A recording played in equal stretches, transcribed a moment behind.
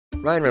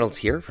Ryan Reynolds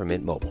here from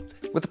Mint Mobile.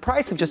 With the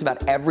price of just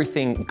about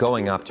everything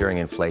going up during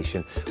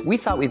inflation, we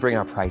thought we'd bring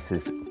our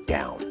prices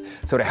down.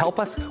 So to help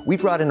us, we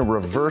brought in a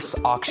reverse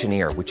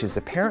auctioneer, which is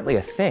apparently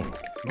a thing.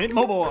 Mint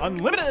Mobile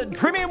Unlimited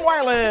Premium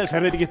Wireless.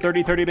 How to get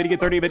 30, 30, how to get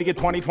 30, how to get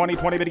 20, 20,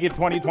 20, how to get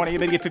 20, 20, how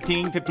to get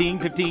 15, 15,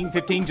 15,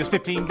 15, just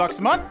 $15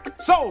 a month?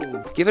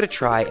 Sold! Give it a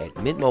try at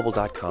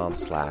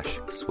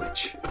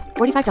mintmobile.com/switch.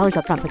 $45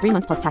 up front for 3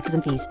 months plus taxes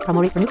and fees.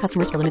 Promo rate for new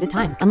customers for limited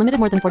time. Unlimited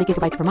more than 40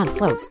 gigabytes per month.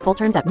 Slows full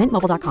terms at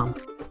mintmobile.com.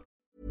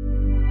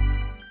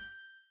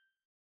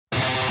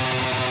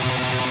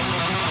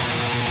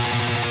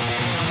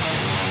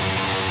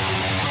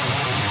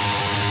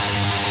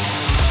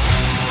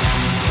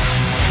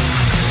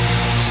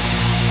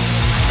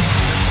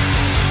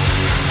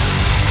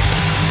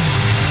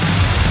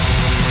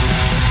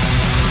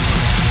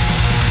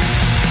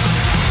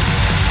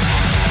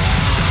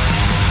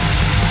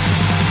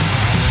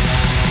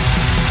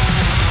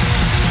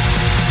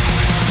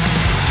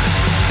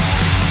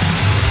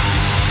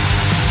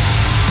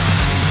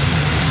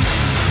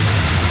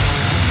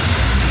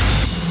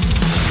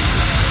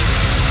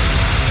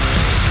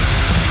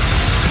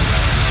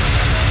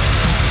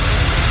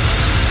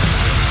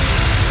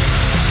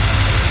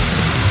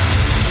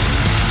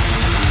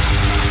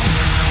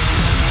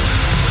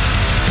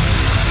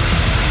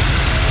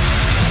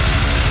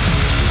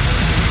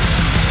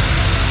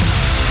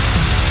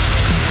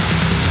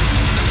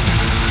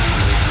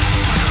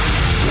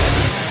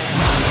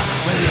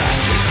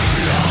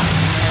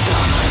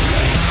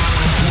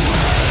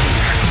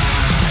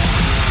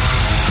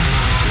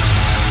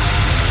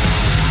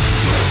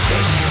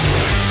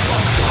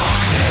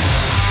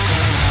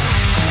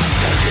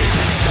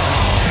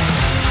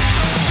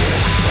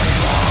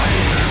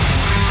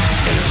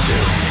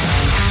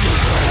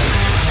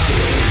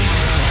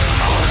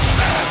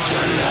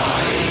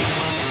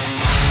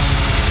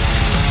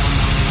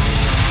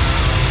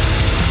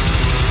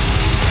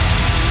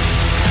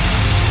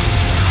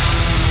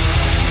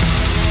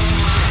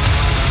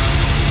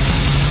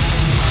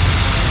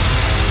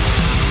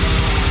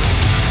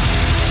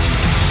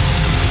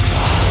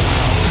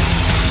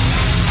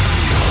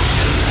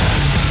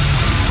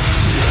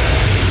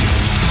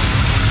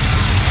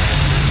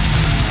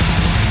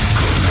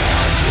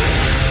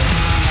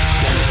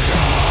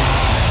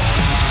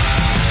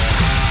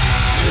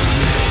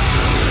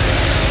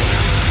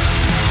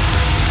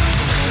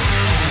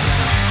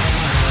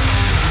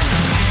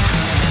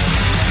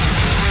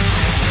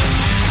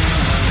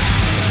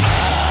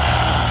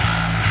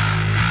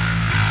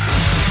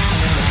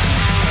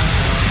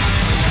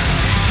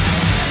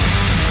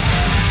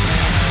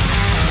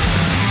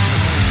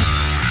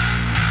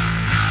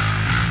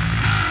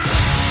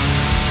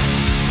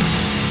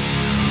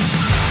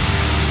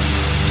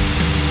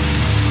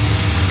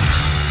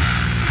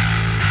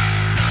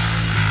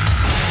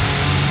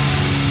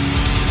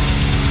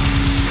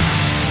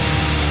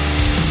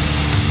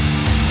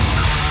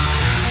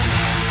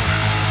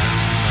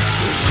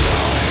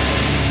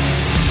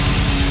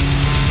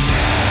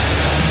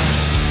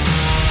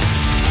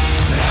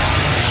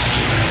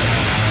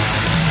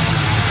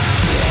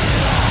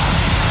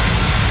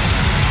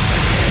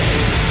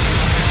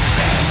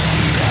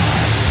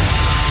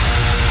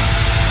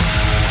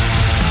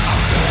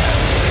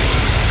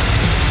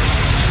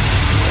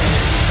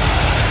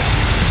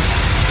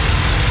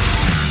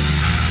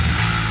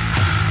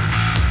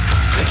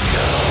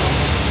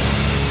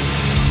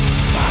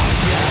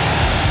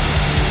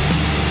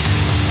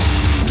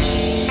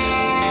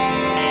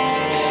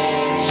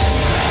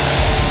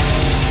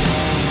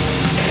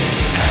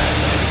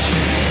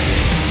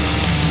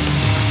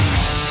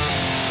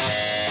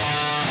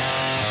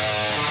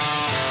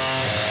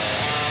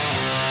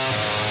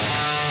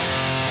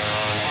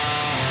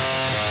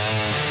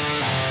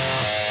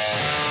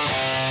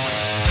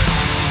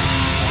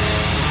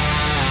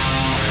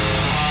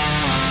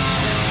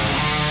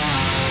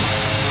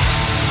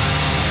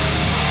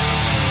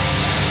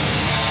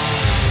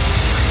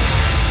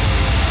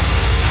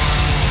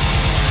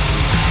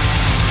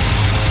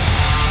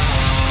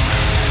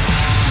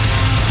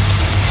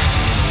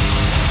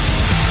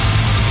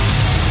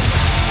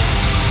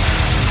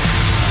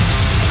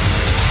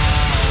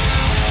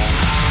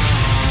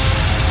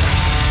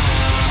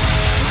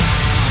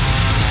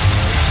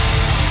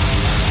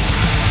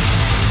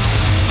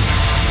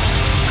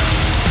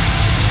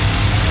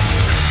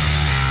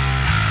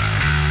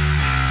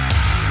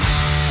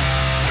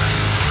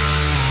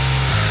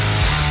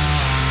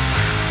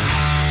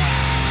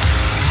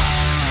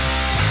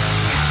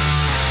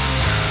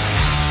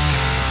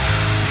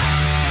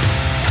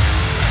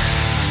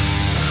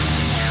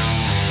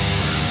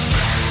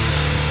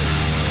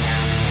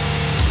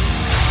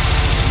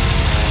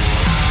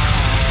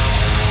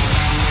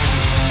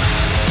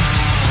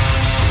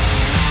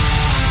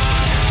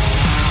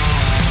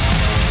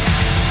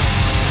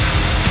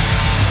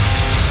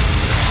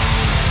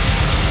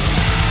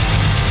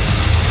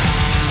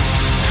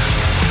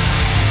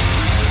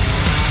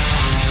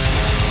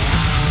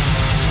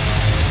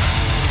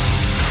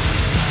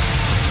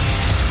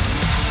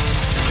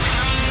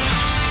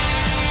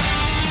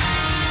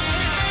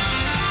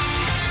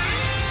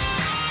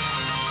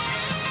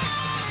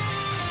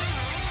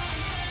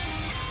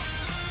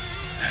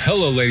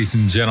 Hello, ladies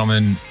and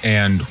gentlemen,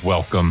 and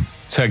welcome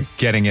to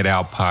Getting It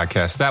Out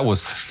podcast. That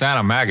was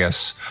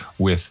Thanamagus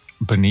with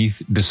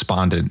Beneath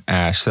Despondent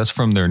Ash. That's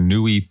from their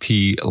new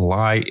EP,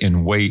 Lie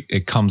in Wait.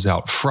 It comes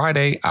out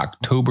Friday,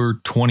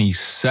 October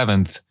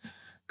 27th,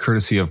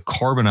 courtesy of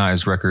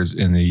Carbonized Records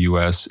in the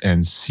US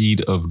and Seed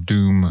of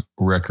Doom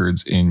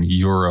Records in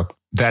Europe.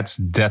 That's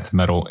death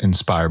metal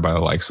inspired by the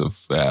likes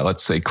of,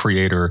 let's say,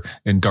 Creator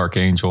and Dark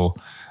Angel.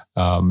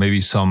 Maybe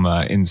some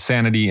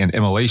insanity and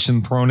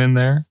immolation thrown in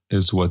there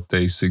is what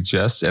they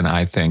suggest. And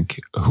I think,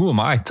 who am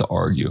I to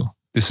argue?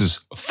 This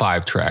is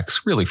 5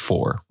 tracks, really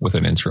 4 with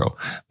an intro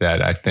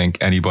that I think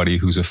anybody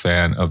who's a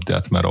fan of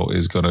death metal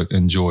is going to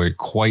enjoy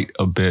quite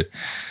a bit.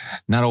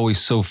 Not always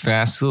so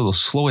fast, a little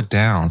slow it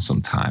down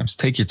sometimes.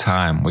 Take your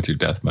time with your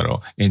death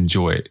metal.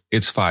 Enjoy it.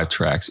 It's 5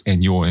 tracks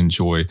and you'll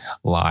enjoy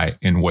Lie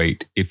in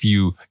Wait if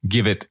you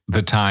give it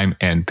the time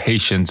and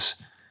patience.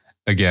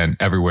 Again,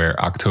 everywhere,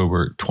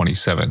 October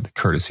 27th,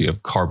 courtesy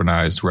of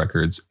Carbonized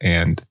Records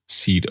and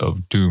Seed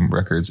of Doom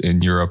Records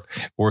in Europe.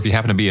 Or if you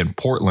happen to be in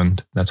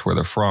Portland, that's where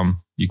they're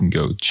from, you can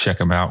go check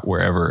them out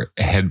wherever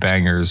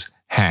headbangers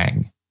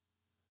hang.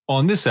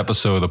 On this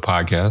episode of the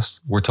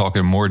podcast, we're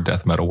talking more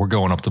death metal. We're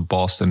going up to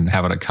Boston and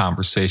having a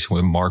conversation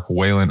with Mark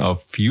Whelan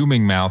of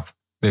Fuming Mouth.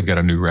 They've got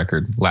a new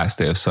record, Last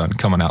Day of Sun,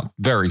 coming out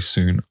very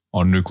soon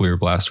on Nuclear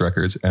Blast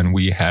Records, and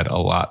we had a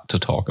lot to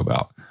talk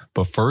about.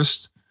 But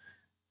first,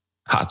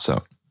 Hot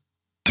Zone.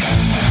 Kick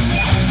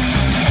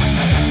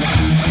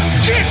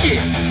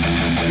it!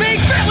 Make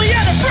family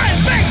out of friends,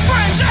 make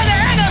friends out of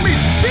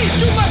enemies. Peace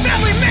to my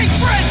family, make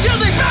friends till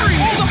they bury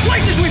all the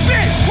places we've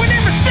been. We're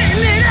never sitting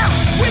it out,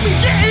 we be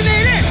getting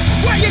it in.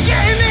 Where you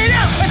getting it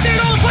out? I said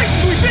all the places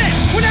we've been.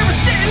 We're never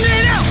sitting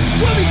it out,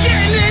 we'll be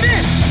getting it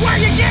in. Where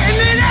you getting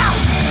it out?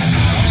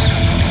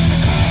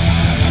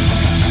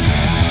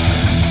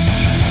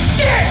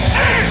 Get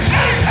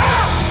it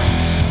out!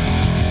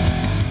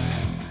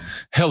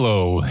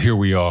 Hello, here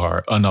we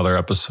are, another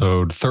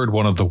episode, third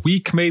one of the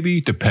week,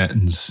 maybe,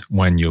 depends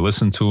when you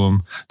listen to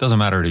them. Doesn't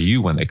matter to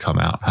you when they come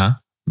out, huh?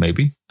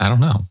 Maybe, I don't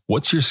know.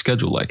 What's your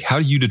schedule like? How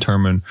do you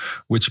determine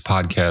which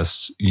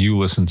podcasts you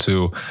listen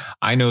to?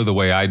 I know the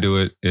way I do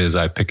it is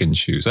I pick and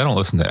choose. I don't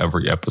listen to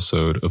every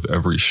episode of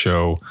every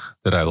show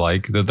that I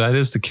like. That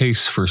is the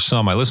case for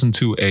some. I listen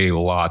to a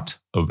lot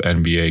of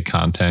NBA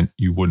content.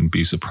 You wouldn't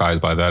be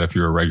surprised by that if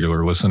you're a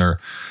regular listener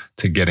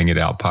to Getting It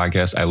Out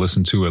podcast. I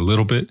listen to a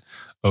little bit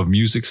of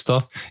music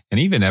stuff. And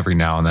even every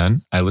now and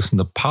then I listen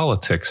to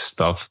politics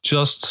stuff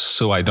just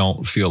so I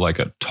don't feel like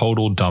a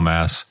total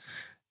dumbass.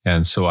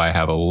 And so I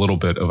have a little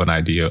bit of an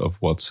idea of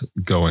what's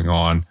going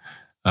on.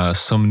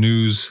 Some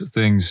news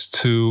things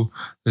too.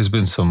 There's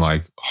been some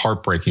like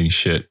heartbreaking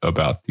shit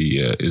about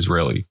the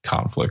Israeli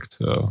conflict,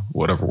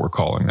 whatever we're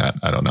calling that.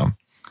 I don't know.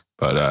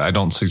 But I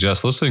don't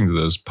suggest listening to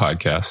those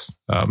podcasts.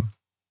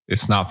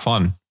 It's not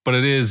fun, but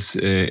it is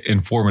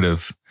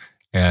informative.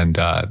 And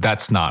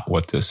that's not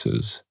what this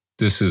is.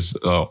 This is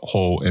a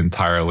whole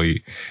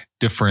entirely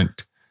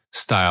different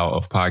style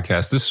of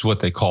podcast. This is what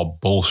they call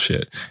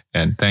bullshit.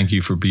 And thank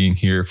you for being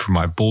here for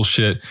my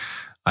bullshit.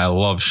 I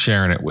love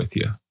sharing it with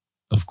you.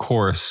 Of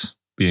course,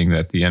 being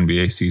that the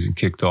NBA season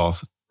kicked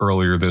off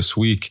earlier this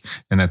week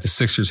and that the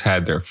Sixers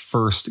had their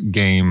first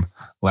game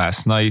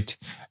last night,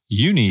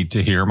 you need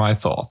to hear my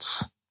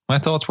thoughts. My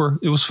thoughts were,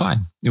 it was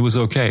fine. It was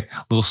okay.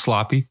 A little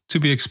sloppy, to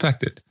be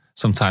expected.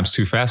 Sometimes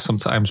too fast,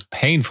 sometimes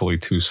painfully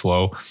too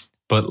slow,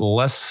 but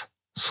less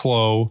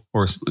slow,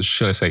 or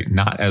should I say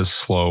not as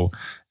slow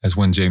as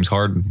when James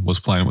Harden was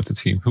playing with the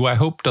team, who I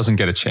hope doesn't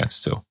get a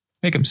chance to.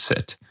 Make him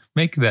sit.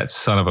 Make that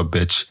son of a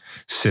bitch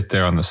sit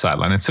there on the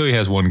sideline until he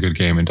has one good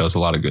game and does a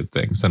lot of good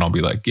things. Then I'll be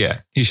like,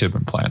 yeah, he should have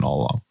been playing all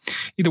along.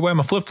 Either way, I'm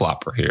a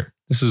flip-flopper here.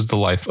 This is the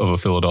life of a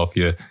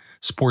Philadelphia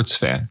sports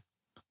fan.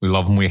 We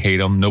love him, we hate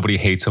him. Nobody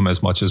hates him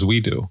as much as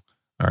we do.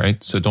 All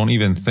right. So don't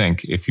even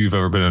think, if you've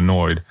ever been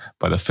annoyed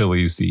by the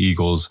Phillies, the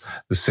Eagles,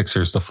 the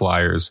Sixers, the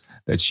Flyers,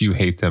 that you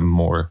hate them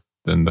more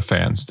than the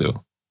fans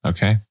do.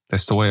 Okay.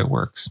 That's the way it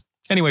works.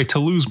 Anyway, to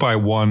lose by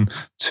 1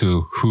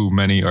 to who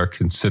many are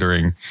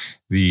considering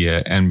the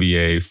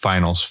NBA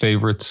Finals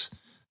favorites,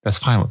 that's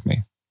fine with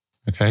me.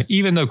 Okay.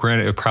 Even though,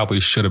 granted, it probably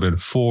should have been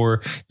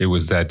 4. It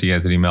was that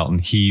DeAnthony Melton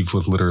heave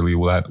with literally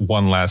that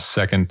one last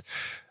second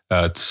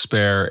to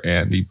spare,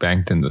 and he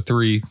banked in the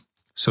 3.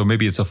 So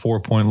maybe it's a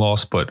 4-point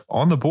loss, but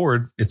on the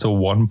board, it's a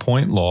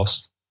 1-point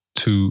loss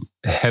to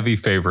heavy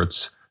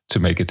favorites to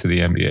make it to the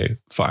NBA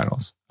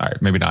Finals. All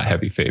right, maybe not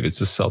heavy favorites.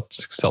 The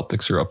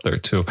Celtics are up there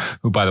too,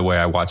 who, by the way,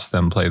 I watched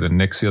them play the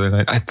Knicks the other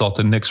night. I thought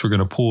the Knicks were going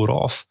to pull it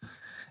off.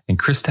 And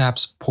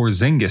Kristaps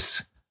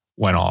Porzingis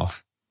went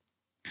off.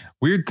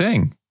 Weird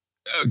thing.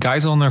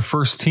 Guys on their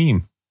first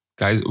team.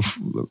 Guys, let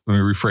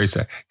me rephrase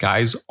that.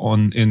 Guys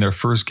in their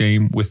first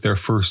game with their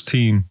first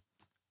team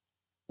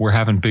were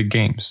having big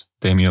games.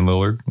 Damian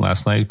Lillard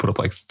last night put up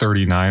like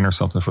 39 or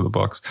something for the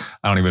Bucks.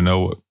 I don't even know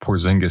what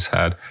Porzingis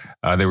had.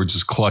 They were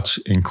just clutch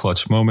in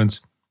clutch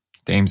moments.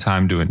 Dame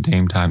time doing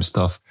Dame time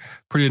stuff.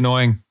 Pretty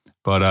annoying,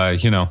 but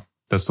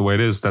that's the way it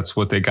is. That's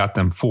what they got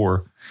them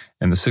for.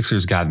 And the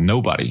Sixers got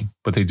nobody,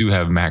 but they do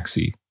have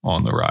Maxey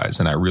on the rise.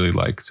 And I really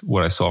liked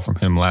what I saw from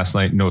him last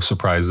night. No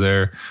surprise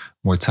there.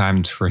 More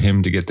time for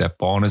him to get that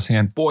ball in his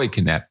hand. Boy,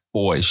 can that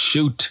boy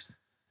shoot.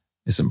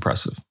 It's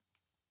impressive.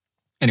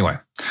 Anyway,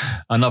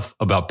 enough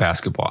about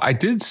basketball. I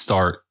did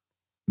start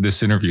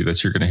this interview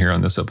that you're going to hear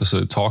on this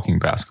episode talking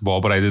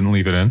basketball, but I didn't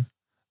leave it in.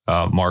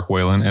 Mark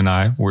Whelan and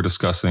I were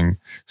discussing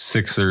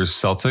Sixers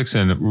Celtics,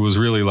 and it was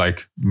really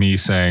like me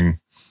saying,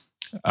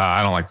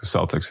 I don't like the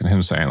Celtics, and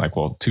him saying like,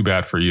 well, too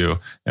bad for you.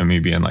 And me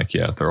being like,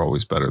 yeah, they're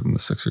always better than the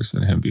Sixers.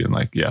 And him being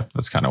like, yeah,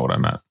 that's kind of what I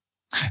meant.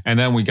 And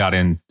then we got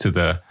into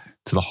the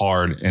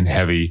hard and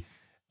heavy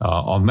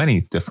on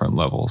many different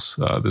levels.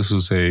 This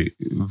was a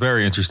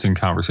very interesting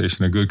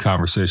conversation, a good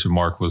conversation.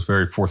 Mark was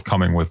very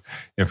forthcoming with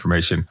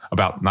information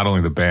about not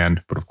only the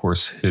band, but of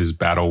course his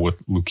battle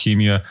with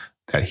leukemia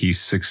that he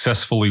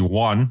successfully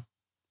won,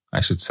 I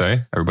should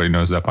say. Everybody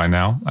knows that by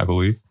now, I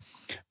believe.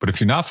 But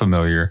if you're not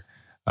familiar,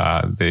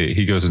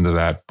 he goes into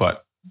that.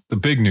 But the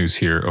big news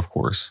here, of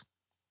course,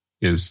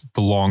 is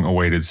the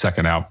long-awaited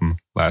second album,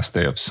 Last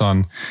Day of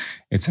Sun.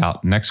 It's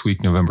out next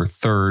week, November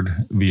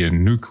 3rd, via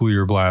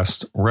Nuclear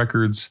Blast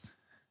Records.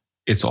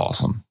 It's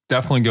awesome.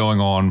 Definitely going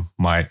on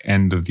my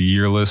end of the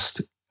year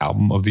list,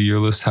 album of the year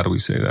list. How do we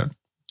say that?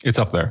 It's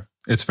up there.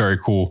 It's very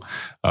cool.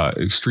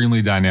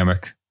 Extremely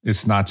dynamic.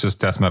 It's not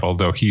just death metal,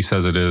 though he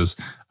says it is.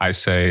 I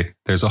say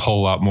there's a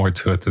whole lot more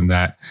to it than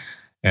that.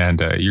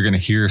 And you're going to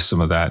hear some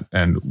of that.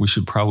 And we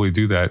should probably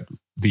do that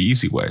the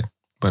easy way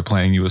by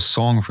playing you a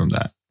song from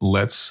that.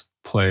 Let's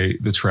play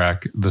the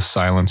track, The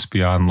Silence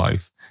Beyond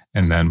Life,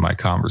 and then my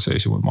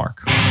conversation with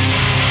Mark.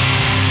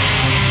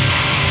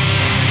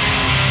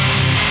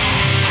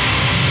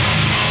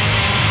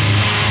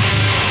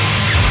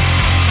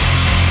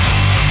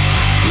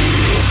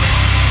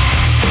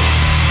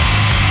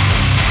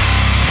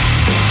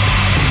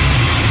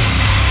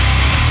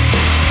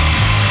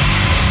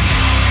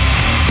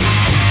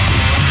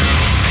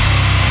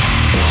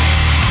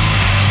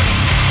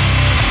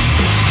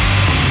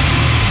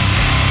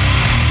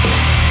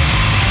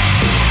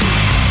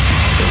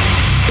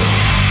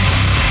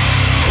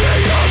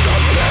 Beyond the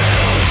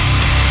veil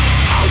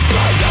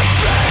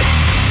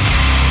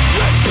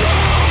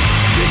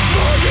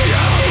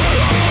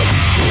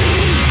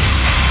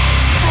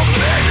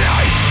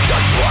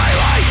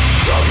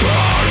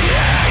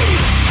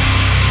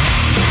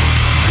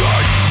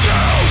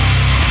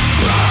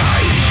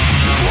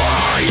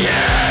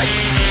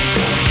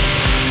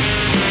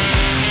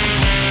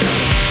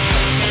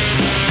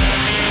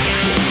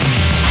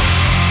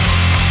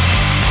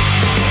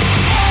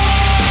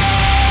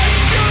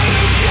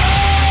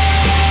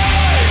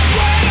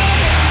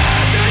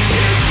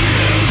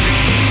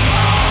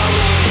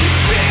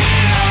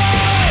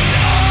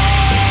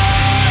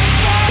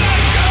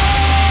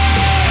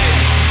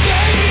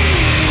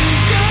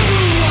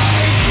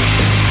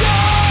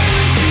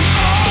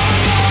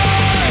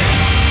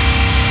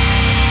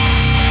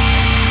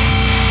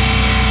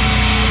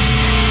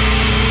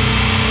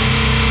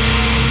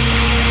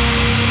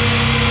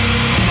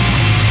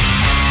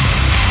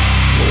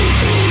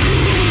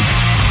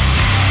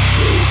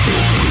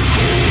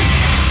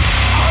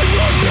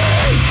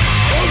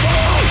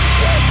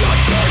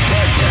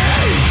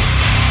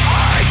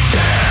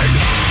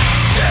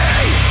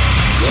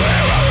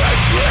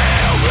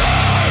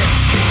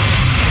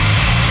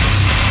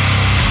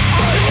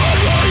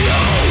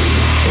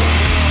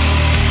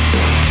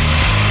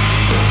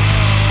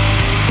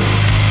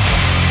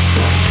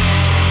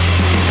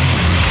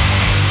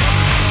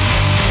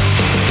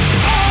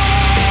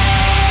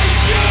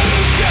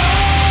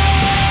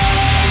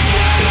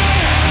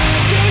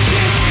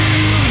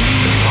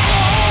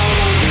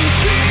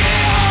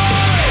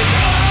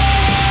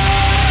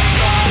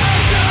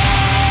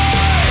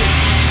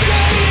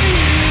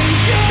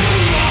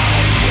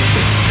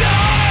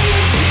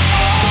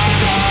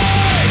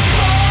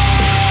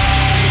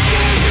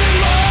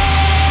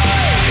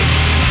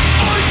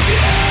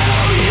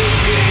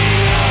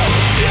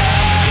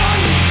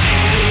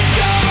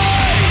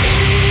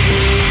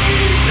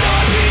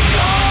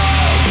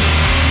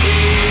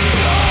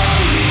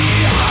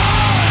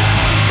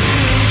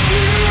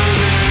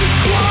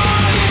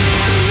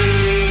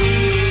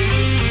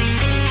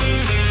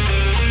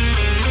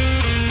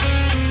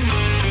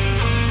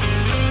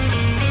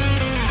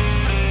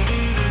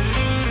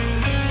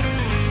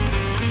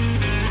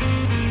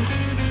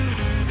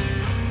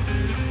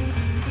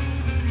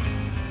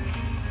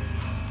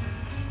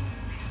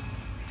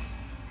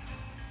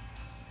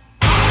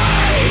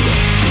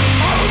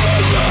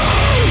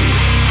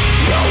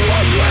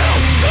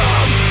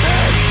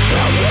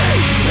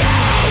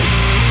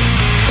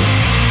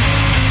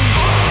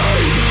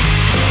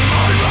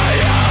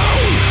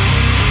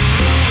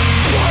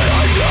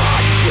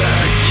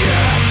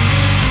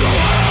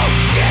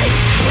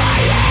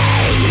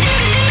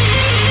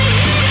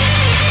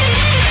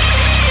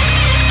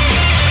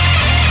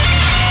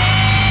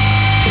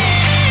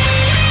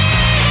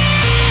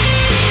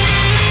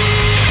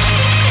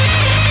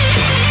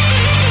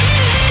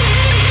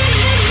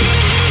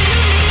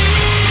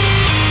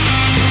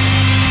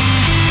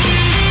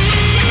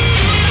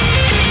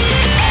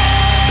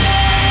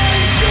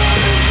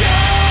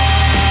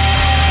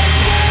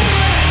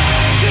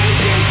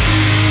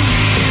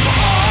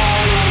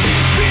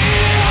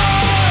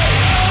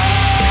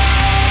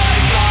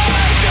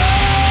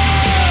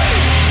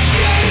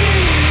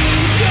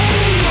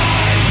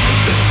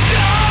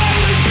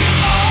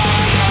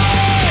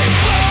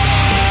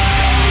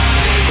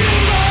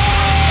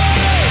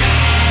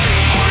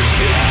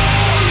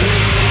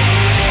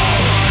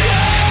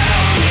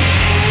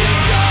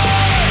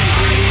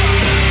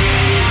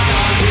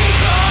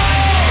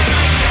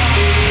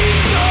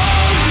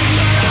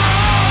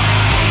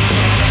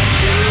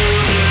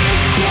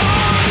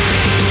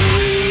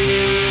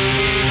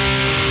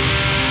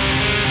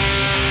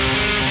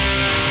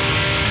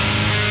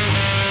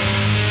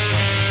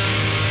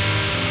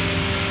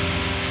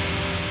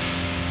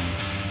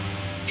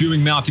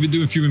Fuming Mouth. You've been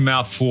doing Fuming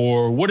Mouth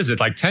for, what is it,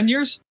 like 10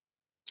 years?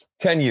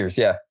 10 years,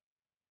 yeah.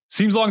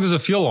 Seems long. Does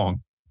it feel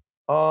long?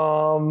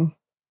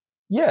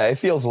 Yeah, it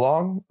feels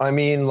long. I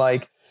mean,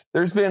 like,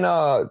 there's been,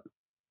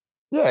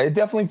 it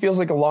definitely feels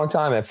like a long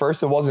time. At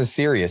first, it wasn't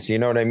serious. You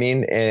know what I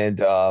mean? And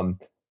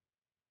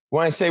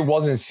when I say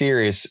wasn't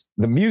serious,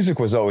 the music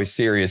was always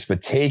serious,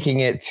 but taking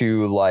it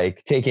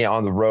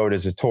on the road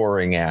as a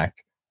touring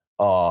act,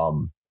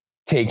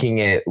 taking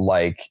it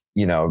like,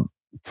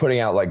 putting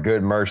out like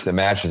good merch that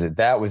matches it,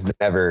 that was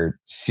never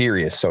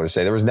serious, so to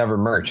say. There was never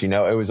merch,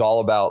 it was all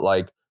about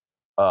like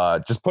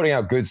just putting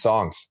out good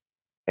songs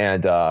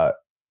and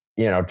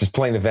just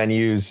playing the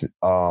venues,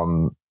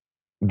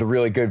 the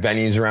really good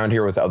venues around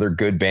here with other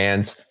good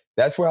bands.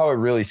 That's how it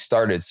really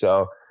started.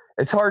 So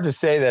it's hard to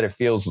say that it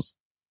feels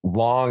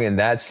long in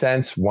that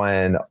sense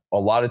when a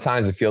lot of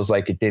times it feels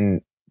like it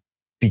didn't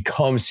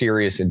become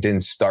serious and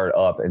didn't start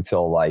up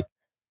until like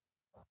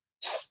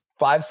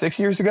 5-6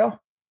 years ago.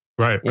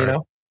 Right.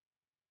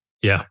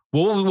 Yeah.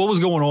 What was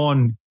going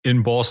on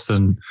in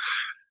Boston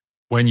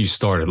when you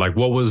started? Like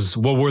what were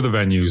the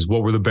venues?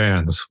 What were the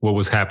bands? What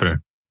was happening?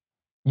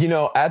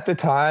 At the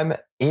time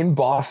in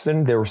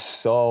Boston, there were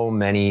so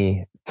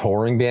many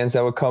touring bands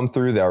that would come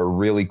through that were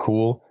really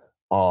cool.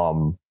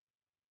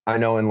 I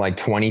know in like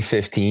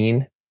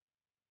 2015,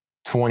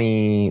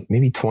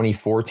 maybe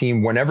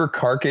 2014, whenever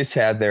Carcass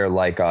had their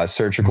like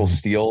Surgical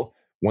Steel,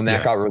 when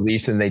that got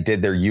released and they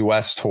did their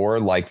US tour,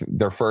 like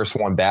their first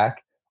one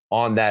back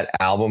on that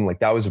album,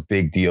 like that was a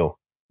big deal,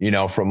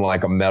 from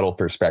like a metal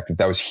perspective.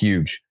 That was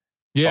huge.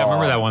 Yeah, I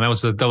remember that one. That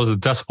was a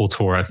Decibel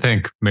tour, I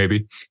think,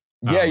 maybe.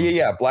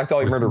 Yeah. Black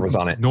Dahlia Murder was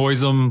on it.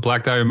 Noisem,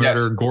 Black Dahlia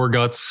Murder, Yes. Gore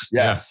Guts.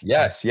 Yes.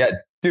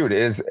 Dude, it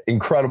is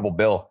incredible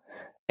bill.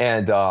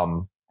 And,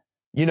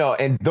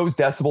 and those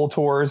Decibel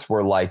tours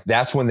were like,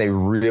 that's when they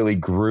really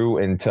grew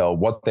into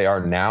what they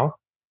are now.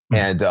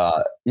 And,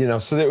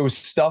 so there was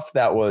stuff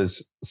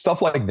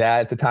like that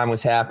at the time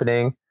was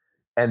happening.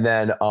 And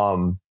then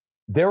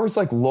there was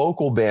like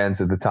local bands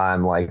at the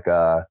time, like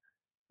that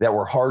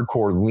were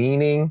hardcore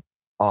leaning.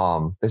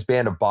 This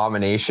band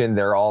Abomination,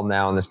 they're all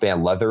now in this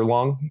band Leather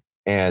Lung.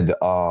 And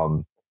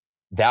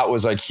that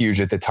was like huge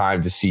at the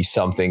time to see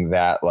something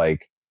that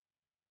like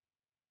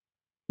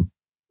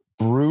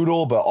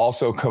brutal, but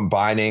also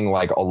combining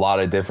like a lot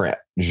of different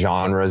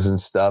genres and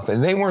stuff.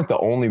 And they weren't the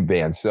only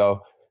band.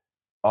 So,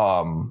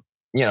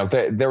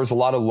 there was a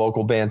lot of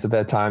local bands at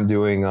that time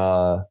doing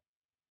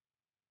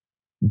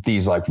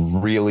these like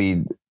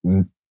really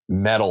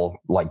metal,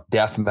 like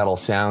death metal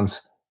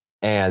sounds.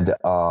 And,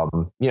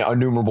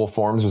 Innumerable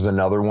Forms was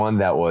another one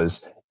that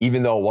was,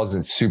 even though it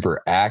wasn't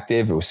super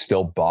active, it was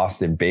still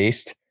Boston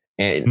based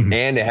and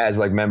it has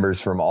like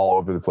members from all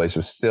over the place. It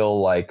was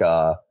still like,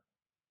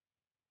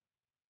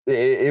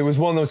 it was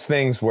one of those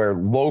things where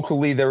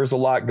locally there was a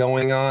lot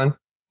going on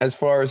as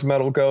far as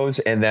metal goes.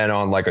 And then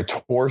on like a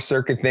tour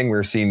circuit thing, we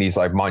were seeing these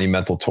like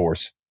monumental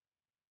tours.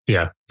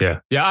 Yeah.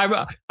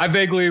 I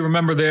vaguely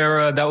remember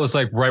there. That was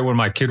like right when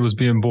my kid was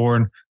being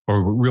born,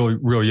 or really,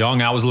 real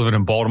young. I was living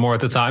in Baltimore at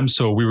the time,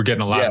 so we were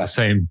getting a lot of the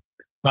same.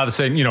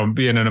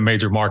 Being in a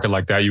major market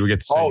like that, you would get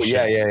the same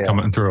shit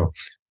coming through.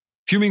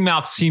 Fuming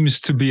Mouth seems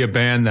to be a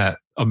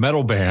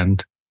metal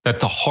band that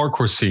the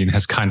hardcore scene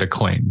has kind of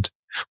claimed,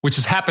 which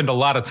has happened a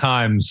lot of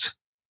times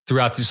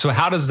throughout. So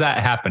how does that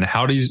happen?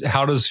 How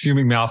does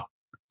Fuming Mouth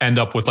end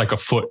up with like a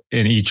foot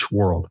in each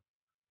world?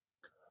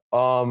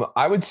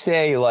 I would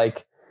say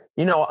like,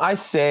 I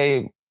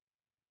say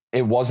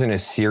it wasn't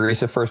as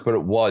serious at first, but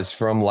it was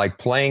from like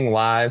playing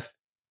live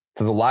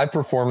to the live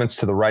performance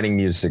to the writing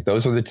music.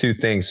 Those are the two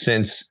things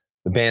since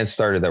the band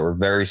started that were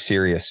very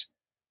serious.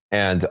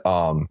 And,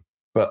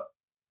 but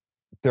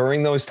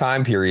during those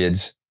time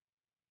periods,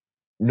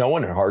 no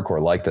one in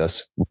hardcore liked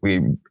us.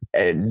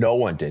 No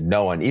one did.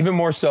 No one, even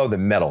more so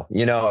than metal.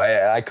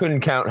 I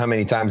couldn't count how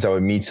many times I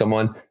would meet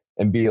someone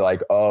and be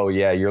like, "Oh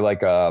yeah, you're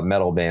like a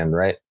metal band,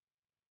 right?"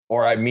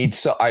 Or I'm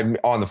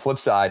on the flip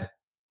side,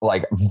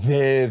 like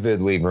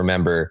vividly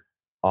remember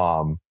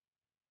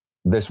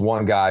this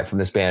one guy from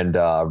this band,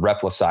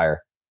 Replacire,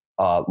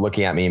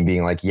 looking at me and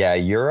being like, "Yeah,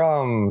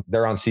 you're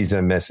they're on Season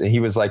of Mist," and he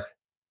was like,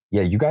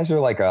 "Yeah, you guys are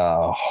like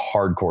a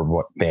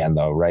hardcore band,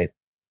 though, right?"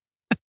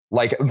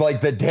 like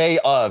the day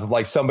of,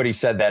 like somebody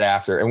said that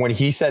after, and when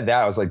he said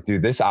that, I was like,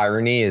 "Dude, this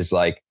irony is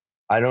like,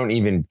 I don't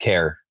even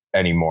care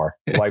anymore,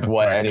 like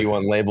what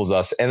anyone labels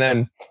us." And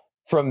then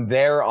from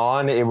there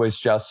on, it was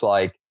just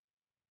like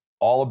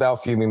all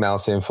about Fuming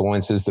Mouth's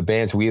influences, the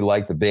bands we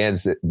like, the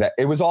bands that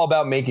it was all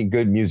about making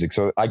good music.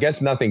 So I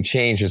guess nothing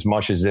changed as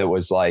much as it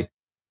was like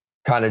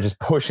kind of just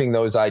pushing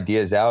those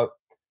ideas out.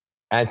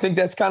 And I think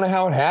that's kind of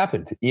how it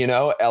happened,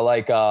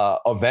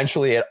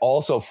 eventually it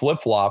also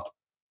flip-flopped.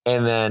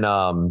 And then,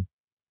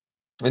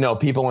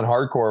 people in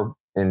hardcore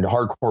and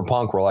hardcore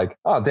punk were like,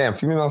 "Oh damn,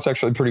 Fuming Mouth's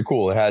actually pretty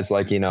cool. It has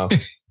like, it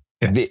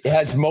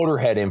has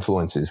Motorhead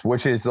influences,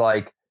 which is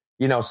like,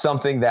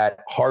 something that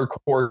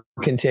hardcore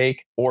can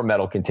take or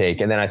metal can take."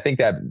 And then I think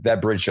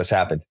that bridge just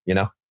happened,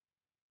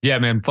 Yeah,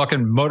 man. Fucking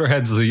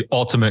Motorhead's the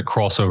ultimate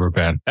crossover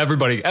band.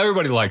 Everybody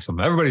likes them.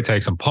 Everybody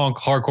takes them. Punk,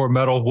 hardcore,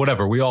 metal,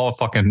 whatever. We all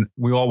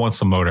want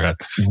some Motorhead.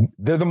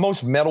 They're the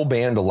most metal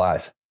band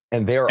alive,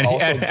 and they're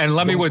and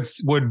Lemmy would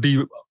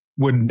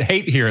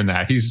hate hearing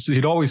that.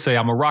 He'd always say,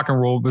 "I'm a rock and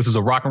roll. This is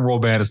a rock and roll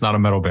band. It's not a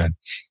metal band."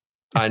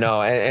 I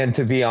know, and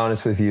to be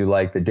honest with you,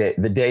 like the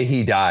day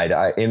he died,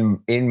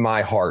 in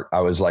my heart, I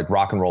was like,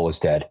 rock and roll is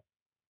dead.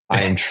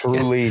 I am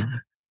truly.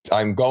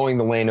 I'm going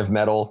the lane of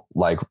metal,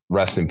 like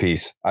rest in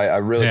peace. I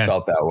really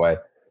felt that way.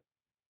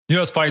 You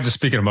know, it's funny. Just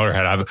speaking of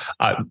Motorhead,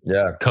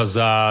 because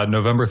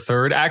November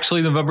 3rd,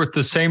 actually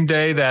the same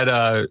day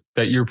that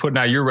you're putting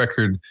out your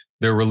record,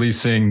 they're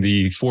releasing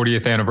the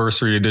 40th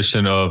anniversary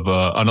edition of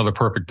Another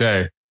Perfect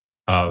Day.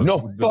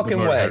 No fucking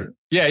way.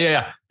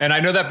 Yeah. And I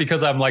know that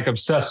because I'm like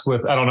obsessed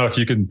with. I don't know if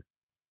you can.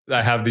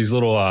 I have these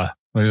little.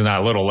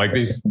 Not little, like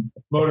these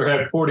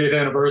Motorhead 40th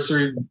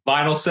anniversary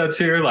vinyl sets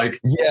here. Like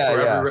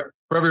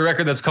for every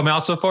record that's come out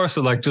so far.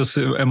 So like just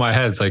in my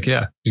head, it's like,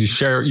 yeah, you're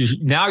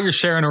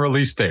sharing a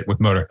release date with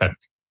Motorhead.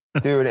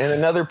 Dude, and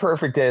Another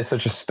Perfect Day is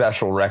such a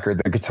special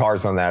record. The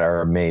guitars on that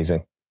are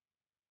amazing.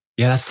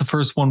 Yeah, that's the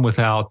first one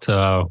without,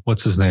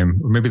 what's his name?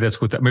 Maybe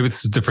maybe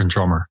it's a different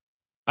drummer.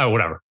 Oh,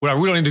 whatever. We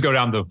don't need to go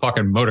down the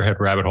fucking Motorhead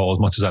rabbit hole as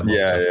much as that.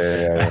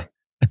 Yeah.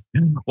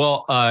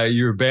 Well,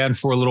 you were banned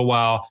for a little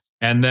while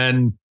and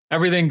then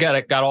everything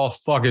got all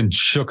fucking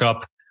shook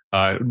up.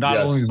 Not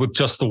only with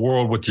just the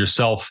world, with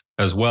yourself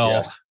as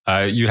well.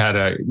 Yes. You had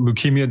a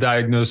leukemia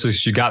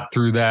diagnosis. You got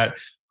through that.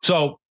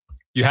 So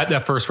you had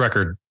that first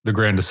record, The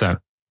Grand Descent.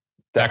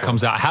 That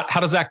comes out. How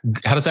does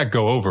that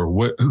go over?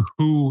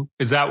 Who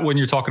is that when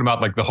you're talking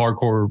about like the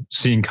hardcore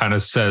scene kind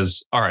of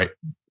says, all right,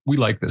 we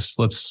like this.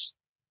 Let's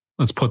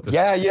put this.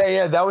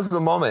 Yeah. That was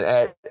the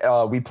moment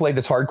we played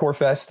this hardcore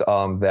fest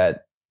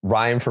that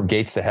Ryan from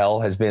Gates to Hell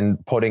has been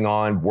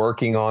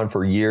working on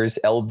for years.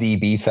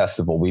 LDB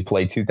Festival. We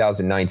played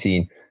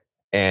 2019,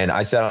 and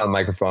I said on the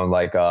microphone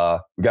like,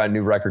 "We got a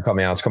new record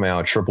coming out. It's coming out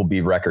on Triple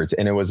B Records,"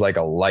 and it was like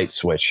a light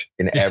switch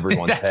in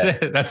everyone's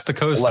head. It. That's the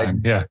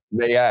cosign.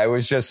 It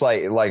was just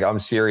like I'm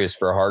serious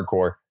for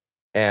hardcore,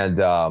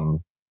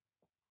 and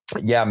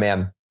yeah,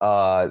 man.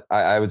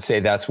 I would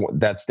say that's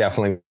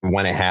definitely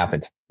when it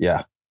happened.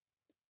 Yeah.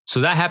 So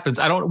that happens.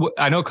 I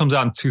know it comes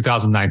out in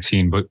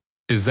 2019, but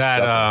is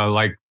that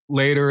like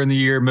later in the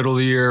year, middle of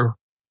the year?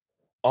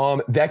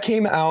 That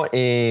came out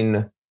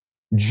in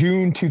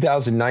June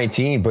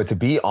 2019, but to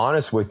be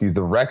honest with you,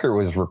 the record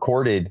was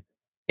recorded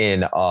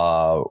in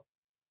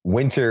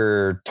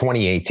winter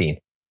 2018.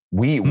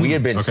 We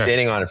had been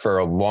sitting on it for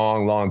a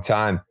long, long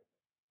time,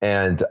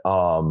 and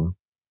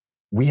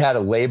we had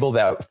a label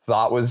that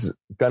thought was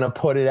gonna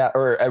put it out.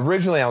 Or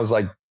originally, I was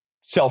like,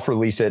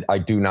 self-release it. I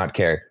do not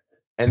care.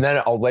 And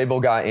then a label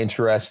got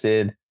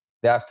interested.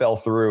 That fell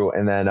through,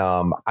 and then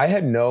I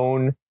had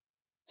known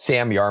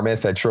Sam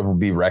Yarmouth at Triple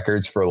B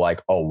Records for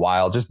like a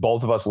while. Just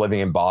both of us living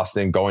in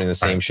Boston, going to the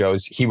same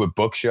shows. He would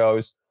book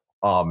shows,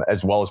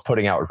 as well as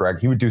putting out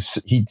records. He would do.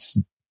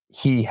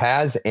 He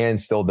has and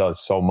still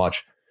does so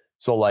much.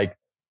 So like,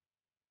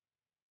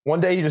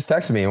 one day he just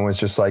texted me and was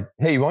just like,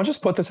 "Hey, you want to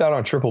just put this out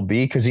on Triple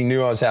B?" Because he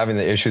knew I was having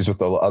the issues with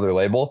the other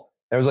label.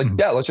 And I was like,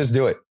 "Yeah, let's just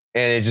do it."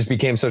 And it just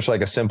became such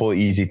like a simple,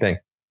 easy thing.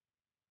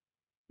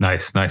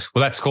 Nice.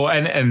 Well, that's cool.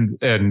 And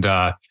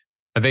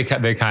they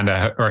kind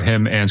of, or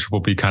him and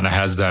Triple B kind of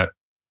has that,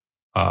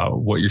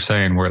 what you're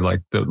saying, where like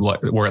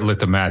where it lit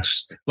the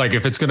match. Like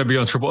if it's going to be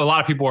on Triple, a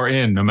lot of people are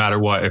in no matter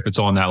what, if it's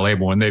on that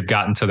label, and they've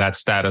gotten to that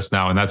status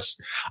now. And I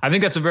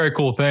think that's a very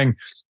cool thing.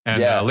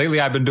 And lately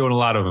I've been doing a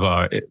lot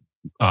of,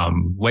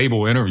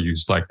 label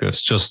interviews like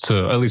this, just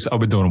to, at least I've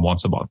been doing them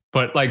once a month.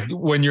 But like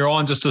when you're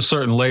on just a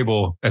certain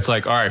label, it's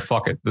like, all right,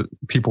 fuck it. The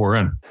people are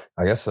in.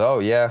 I guess so.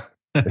 Yeah.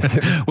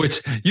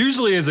 Which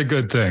usually is a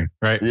good thing,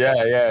 right? Yeah.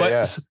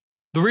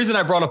 The reason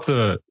I brought up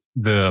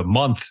the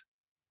month,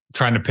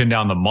 trying to pin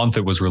down the month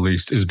it was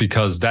released, is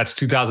because that's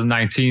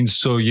 2019.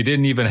 So you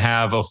didn't even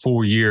have a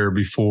full year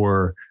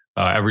before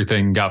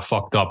everything got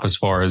fucked up as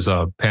far as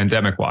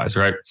pandemic wise,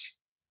 right?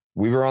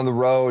 We were on the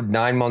road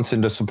 9 months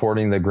into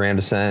supporting the Grand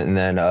Descent, and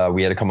then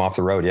we had to come off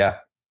the road. Yeah.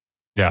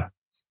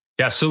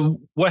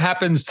 So what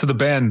happens to the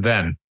band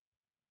then?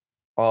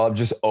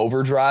 Just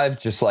overdrive,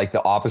 just like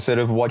the opposite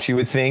of what you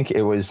would think.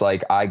 It was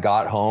like I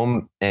got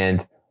home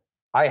and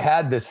I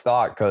had this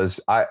thought, because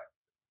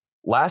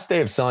Last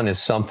Day of Sun is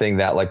something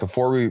that, like,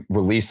 before we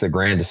released the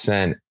Grand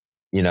Descent,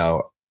 you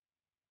know,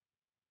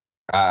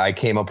 I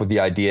came up with the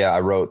idea.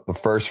 I wrote the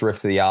first riff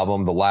of the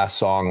album, the last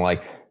song,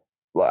 like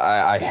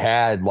I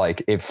had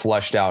like it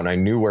fleshed out and I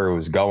knew where it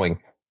was going.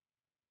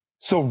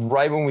 So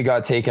right when we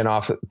got taken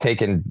off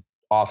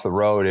the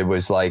road, it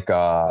was like,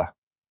 all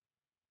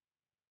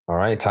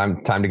right,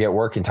 time to get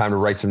working, time to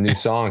write some new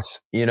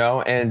songs, you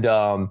know? And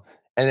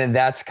then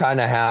that's kind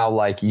of how,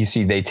 like, you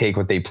see They Take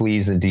What They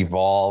Please and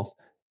Devolve,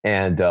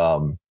 and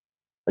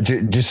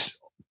just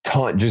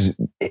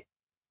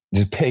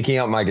picking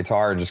up my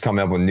guitar and just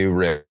coming up with new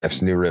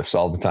riffs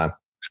all the time.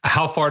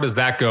 How far does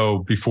that go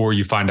before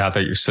you find out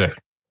that you're sick?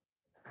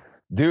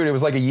 Dude, it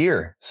was like a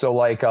year. So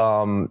like,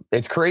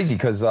 it's crazy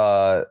because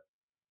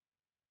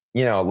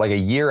like a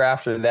year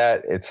after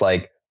that, it's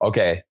like,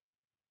 okay,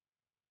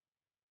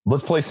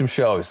 let's play some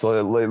shows.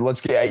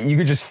 Let's get, you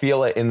could just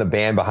feel it in the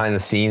band behind the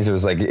scenes. It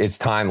was like, it's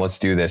time, let's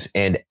do this.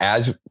 And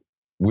as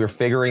we're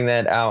figuring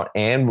that out,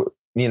 and,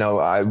 we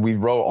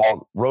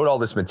wrote all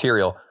this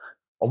material.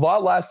 A lot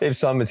of Last Day of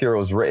Sun material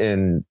was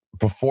written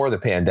before the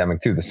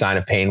pandemic too. The Sign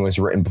of Pain was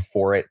written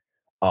before it.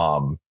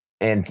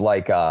 And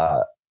like,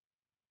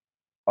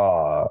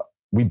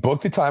 we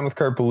booked the time with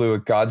Kurt Ballou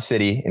at God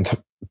City in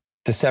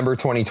December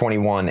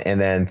 2021. And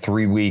then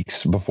 3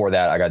 weeks before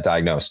that, I got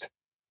diagnosed.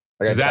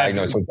 I got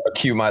diagnosed with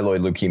acute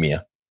myeloid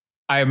leukemia.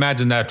 I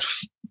imagine that,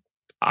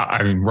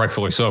 I mean,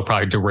 rightfully so,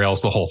 probably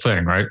derails the whole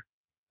thing, right?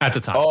 At the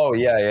time. Oh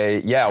yeah,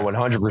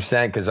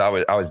 100%. Because I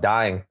was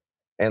dying,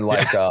 and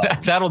like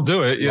that'll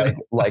do it. Yeah.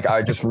 Like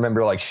I just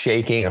remember like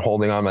shaking and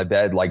holding on my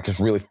bed, like just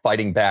really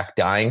fighting back,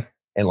 dying,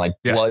 and like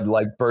blood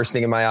like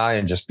bursting in my eye,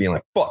 and just being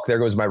like, "Fuck, there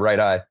goes my right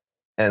eye,"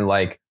 and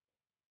like,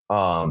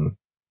 and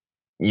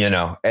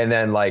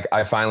then like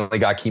I finally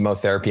got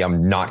chemotherapy.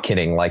 I'm not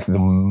kidding. Like the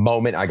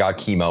moment I got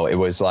chemo, it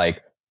was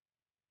like,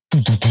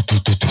 and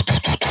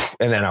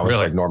then I was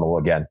like normal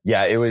again.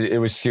 Yeah, it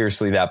was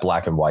seriously that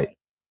black and white.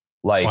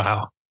 Like,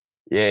 wow.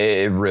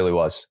 It really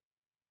was.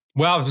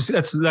 Well,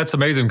 that's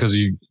amazing because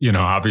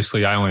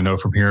obviously I only know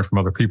from hearing from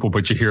other people,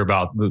 but you hear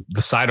about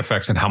the side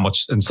effects and how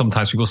much, and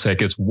sometimes people say it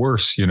gets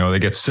worse. They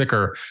get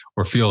sicker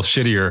or feel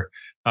shittier.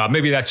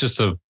 Maybe that's just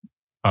a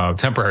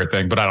temporary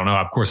thing, but I don't know.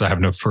 Of course, I have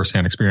no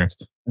firsthand experience.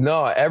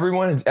 No,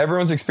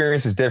 everyone's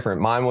experience is different.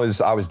 Mine was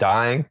I was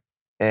dying,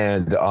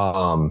 and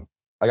I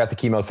got the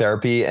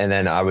chemotherapy, and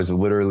then I was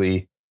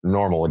literally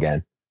normal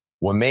again.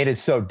 What made it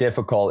so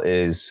difficult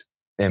is,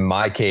 in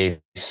my case,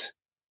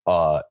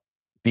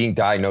 being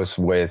diagnosed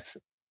with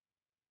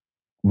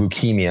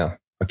leukemia,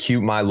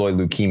 acute myeloid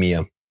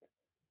leukemia.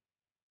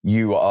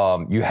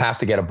 You have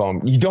to get a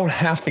bone. You don't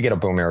have to get a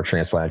bone marrow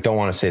transplant. I don't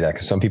want to say that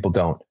because some people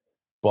don't.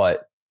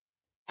 But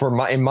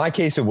in my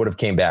case, it would have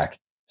came back.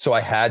 So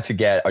I had to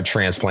get a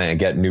transplant and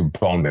get new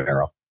bone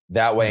marrow.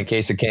 That way, in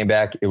case it came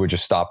back, it would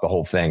just stop the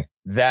whole thing.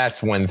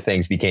 That's when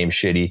things became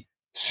shitty,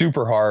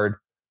 super hard,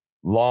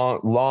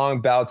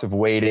 long bouts of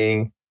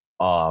waiting,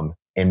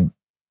 and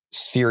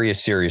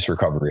serious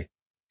recovery.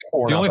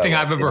 The only thing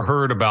I've ever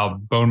heard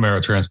about bone marrow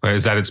transplant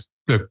is that it's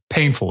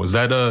painful. Is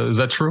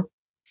that true?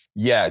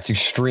 Yeah, it's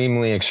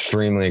extremely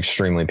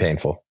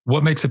painful.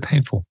 What makes it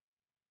painful?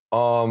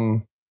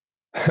 Like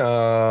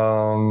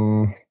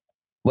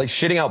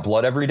shitting out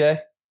blood every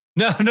day.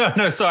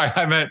 No. Sorry,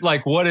 I meant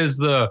like, what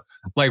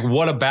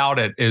about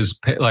it is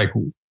like,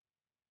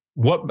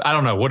 what? I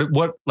don't know.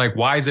 What? Like,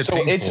 why is it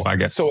painful? I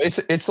guess. So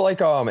it's like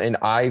an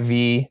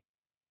IV.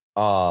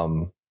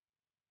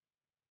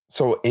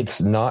 So it's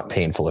not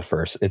painful at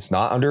first. It's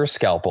not under a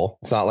scalpel.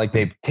 It's not like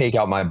they take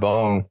out my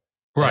bone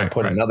and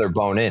put another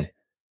bone in.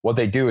 What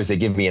they do is they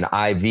give me an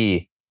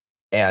IV,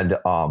 and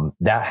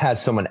that has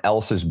someone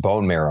else's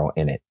bone marrow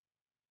in it.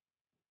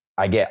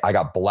 I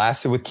got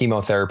blasted with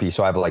chemotherapy,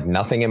 so I have like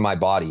nothing in my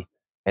body.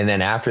 And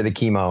then after the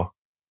chemo,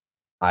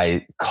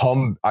 I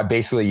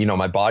basically,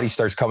 my body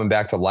starts coming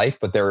back to life,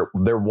 but the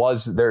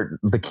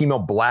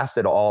chemo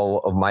blasted all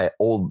of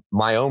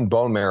my own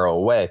bone marrow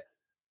away.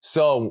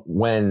 So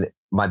when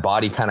my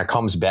body kind of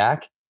comes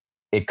back,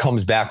 it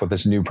comes back with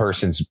this new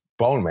person's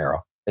bone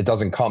marrow. It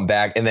doesn't come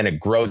back, and then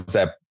it grows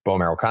that bone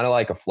marrow, kind of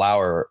like a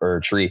flower or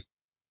a tree.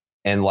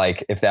 And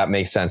like, if that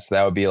makes sense,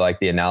 that would be like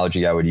the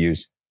analogy I would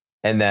use.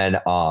 And then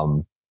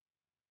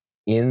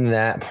in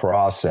that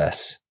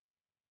process,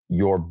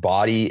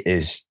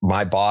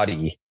 my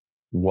body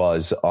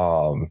was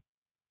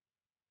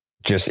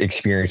just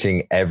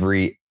experiencing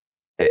every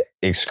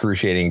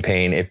excruciating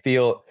pain.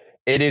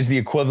 It is the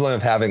equivalent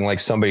of having like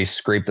somebody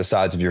scrape the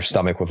sides of your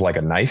stomach with like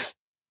a knife.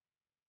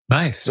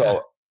 Nice.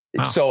 So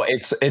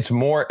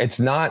it's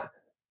not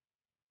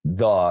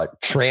the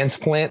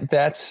transplant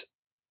that's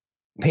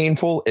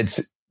painful. It's,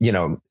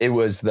 it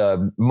was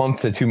the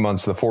month to 2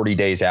 months, the 40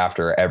 days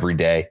after, every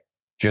day,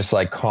 just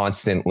like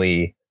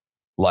constantly,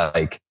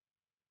 like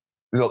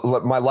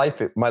my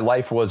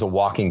life was a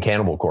walking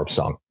Cannibal Corpse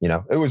song.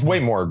 It was way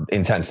more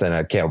intense than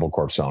a Cannibal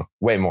Corpse song,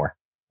 way more,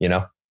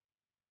 I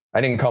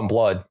didn't come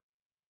blood,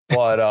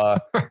 but, I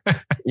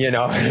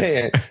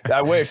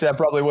wish that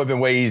probably would have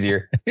been way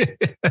easier.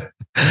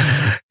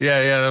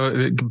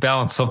 Yeah.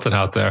 Balance something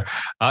out there.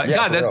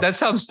 God, that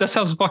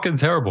sounds fucking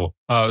terrible.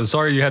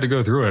 Sorry you had to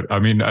go through it. I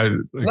mean,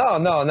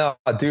 no,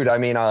 dude. I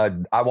mean,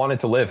 I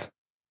wanted to live.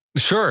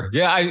 Sure.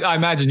 Yeah. I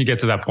imagine you get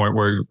to that point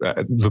where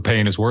the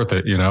pain is worth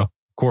it, of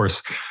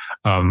course.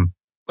 I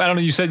don't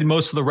know. You said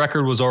most of the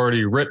record was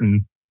already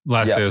written,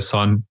 Last Day of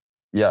Sun.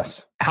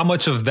 Yes. How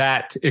much of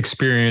that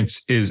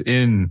experience is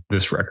in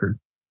this record?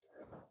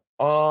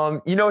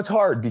 It's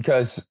hard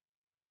because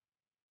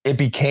it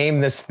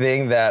became this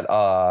thing that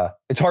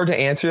it's hard to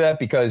answer that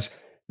because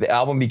the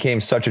album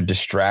became such a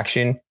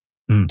distraction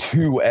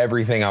to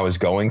everything I was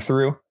going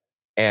through.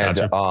 And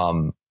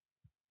gotcha.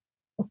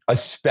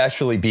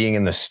 Especially being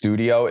in the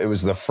studio, it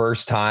was the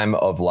first time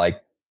of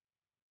like,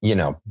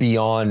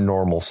 beyond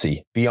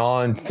normalcy,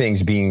 beyond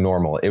things being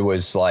normal. It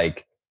was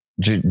like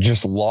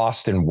just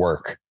lost in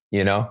work,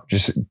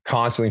 just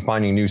constantly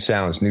finding new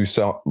sounds, new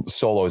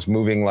solos,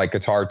 moving like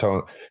guitar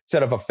tone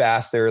instead of a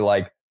faster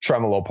like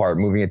tremolo part,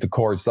 moving it to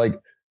chords, like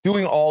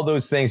doing all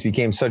those things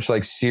became such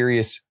like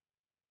serious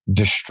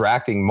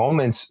distracting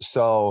moments.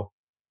 So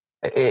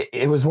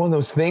it was one of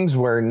those things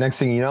where next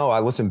thing you know, I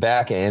listen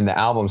back and the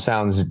album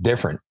sounds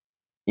different,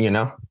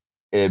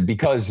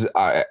 because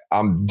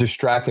I'm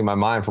distracting my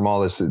mind from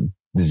all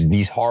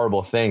these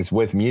horrible things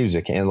with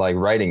music and like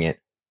writing it.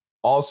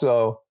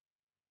 Also,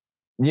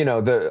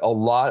 a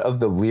lot of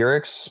the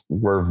lyrics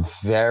were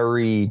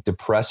very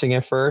depressing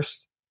at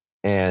first.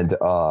 And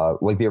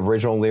like the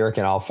original lyric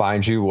in I'll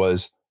Find You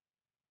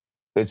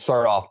it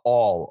started off,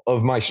 all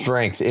of my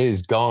strength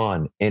is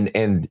gone.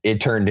 And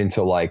it turned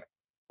into like,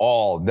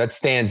 all that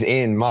stands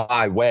in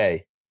my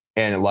way.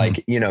 And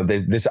like,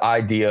 this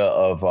idea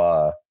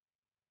of,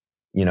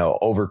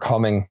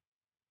 overcoming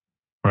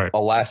right.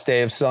 a last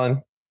day of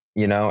sun,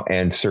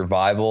 and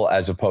survival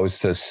as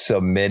opposed to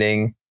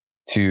submitting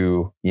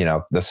to,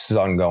 the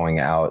sun going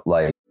out.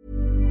 Like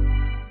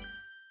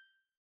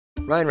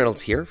Ryan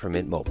Reynolds here from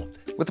Mint Mobile.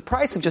 With the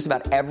price of just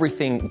about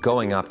everything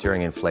going up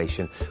during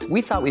inflation,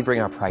 we thought we'd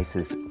bring our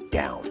prices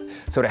down.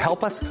 So to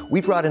help us,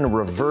 we brought in a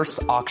reverse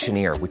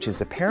auctioneer, which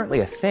is apparently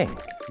a thing.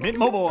 Mint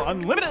Mobile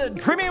Unlimited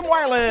Premium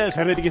Wireless.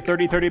 How to get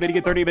 30, 30, bit to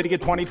get 30, bit to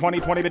get 20,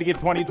 20, 20, bit to get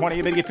 20,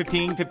 20, bit to get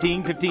 15,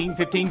 15, 15,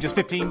 15, just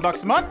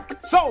 $15 a month?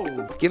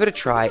 Sold! Give it a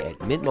try at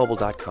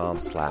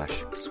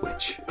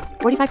mintmobile.com/switch.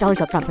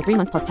 $45 up front for 3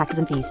 months plus taxes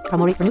and fees.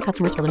 Promo rate for new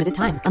customers for limited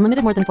time.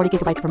 Unlimited more than 40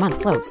 gigabytes per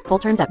month. Slows full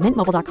terms at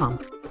mintmobile.com.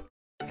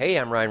 Hey,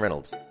 I'm Ryan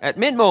Reynolds. At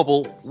Mint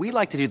Mobile, we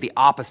like to do the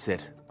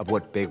opposite of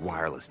what Big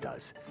Wireless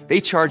does.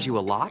 They charge you a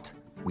lot.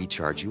 We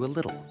charge you a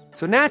little.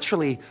 So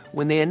naturally,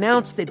 when they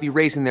announced they'd be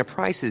raising their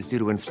prices due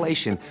to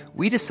inflation,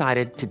 we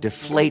decided to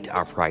deflate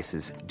our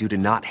prices due to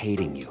not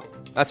hating you.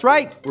 That's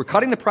right. We're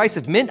cutting the price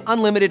of Mint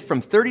Unlimited from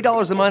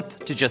 $30 a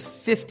month to just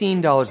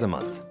 $15 a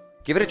month.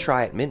 Give it a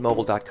try at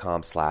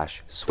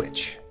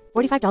mintmobile.com/switch.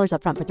 $45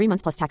 up front for 3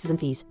 months plus taxes and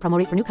fees. Promo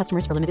rate for new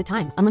customers for limited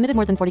time. Unlimited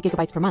more than 40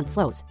 gigabytes per month.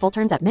 Slows full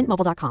terms at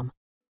mintmobile.com.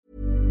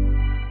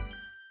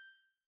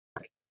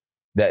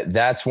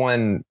 That's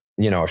when,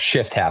 a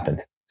shift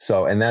happened.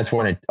 So, and that's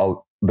when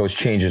those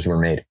changes were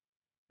made.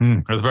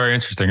 That's very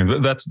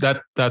interesting.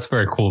 That's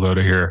very cool though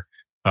to hear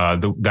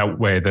that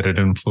way that it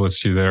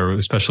influenced you there,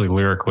 especially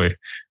lyrically.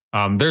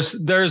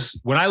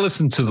 There's when I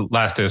listened to the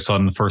Last Day of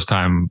Sun the first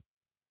time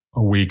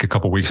a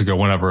couple weeks ago,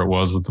 whenever it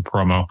was with the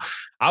promo,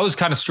 I was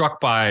kind of struck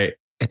by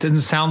it didn't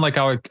sound like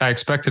I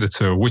expected it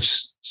to,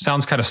 which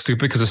sounds kind of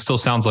stupid because it still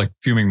sounds like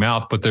Fuming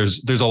Mouth, but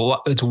there's a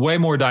lot. It's way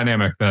more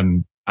dynamic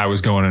than I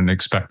was going and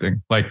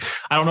expecting. Like,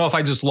 I don't know if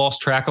I just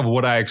lost track of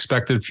what I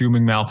expected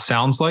Fuming Mouth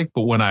sounds like,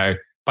 but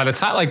by the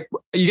time like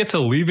you get to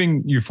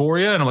Leaving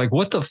Euphoria and I'm like,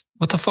 what the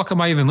fuck am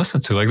I even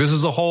listening to? Like, this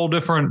is a whole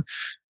different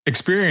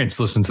experience.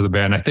 Listen to the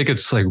band. I think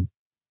it's like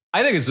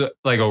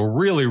a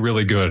really,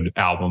 really good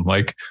album.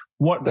 Like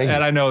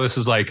and I know this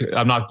is like,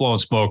 I'm not blowing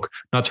smoke,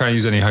 not trying to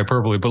use any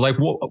hyperbole, but like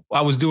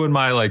I was doing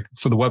my, like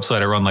for the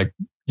website, I run like,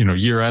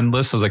 year end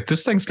lists. I was like,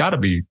 this thing's gotta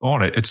be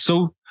on it. It's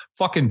so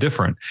fucking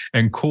different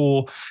and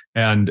cool.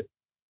 And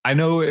I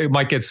know it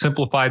might get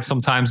simplified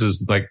sometimes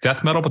as like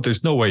death metal, but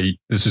there's no way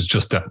this is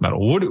just death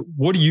metal.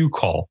 What do you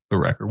call the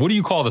record? What do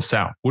you call the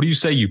sound? What do you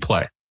say you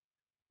play?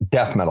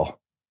 Death metal.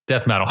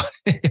 Death metal.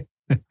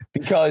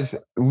 Because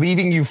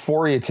Leaving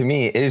Euphoria to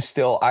me is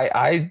still,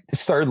 I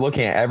started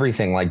looking at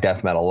everything like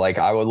death metal. Like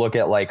I would look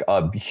at like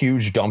a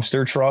huge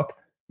dumpster truck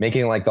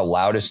making like the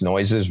loudest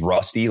noises,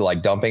 rusty,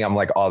 like dumping. I'm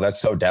like, oh,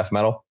 that's so death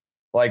metal.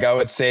 Like I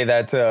would say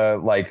that to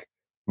like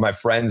my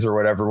friends or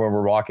whatever when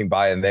we're walking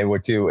by, and they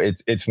would too.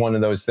 It's one of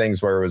those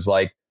things where it was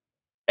like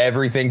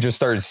everything just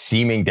started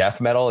seeming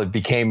death metal. It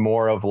became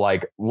more of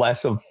like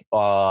less of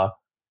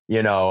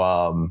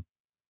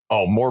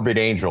Morbid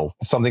Angel,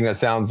 something that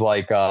sounds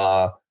like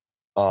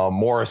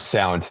Morris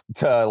sound,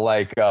 to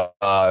like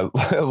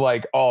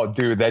like, oh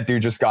dude, that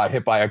dude just got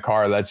hit by a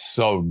car, that's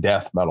so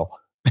death metal.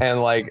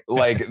 And like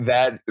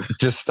that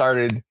just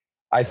started.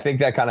 I think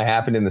that kind of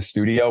happened in the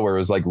studio where it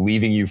was like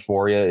Leaving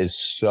Euphoria is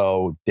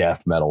so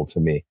death metal to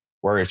me,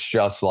 where it's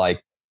just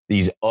like we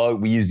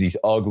use these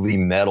ugly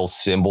metal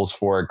symbols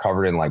for it,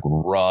 covered in like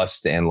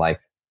rust and like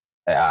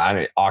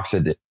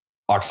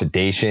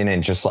oxidation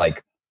and just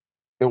like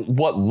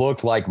what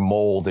looked like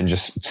mold and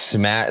just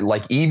smack.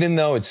 Like, even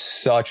though it's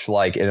such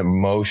like an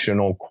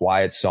emotional,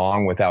 quiet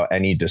song without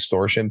any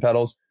distortion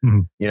pedals,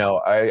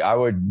 I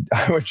would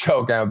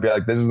joke and I would be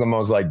like, this is the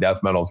most like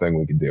death metal thing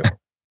we could do.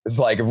 It's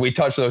like, if we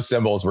touch those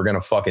cymbals, we're going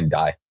to fucking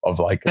die of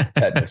like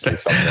tetanus or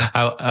something.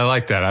 I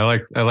like that. I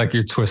like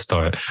your twist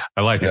on it.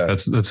 I like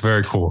it. That's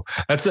very cool.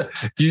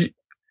 Do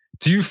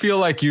you feel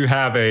like you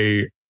have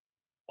a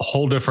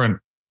whole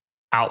different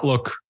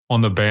outlook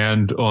on the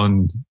band,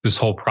 on this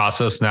whole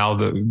process now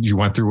that you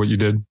went through what you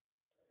did?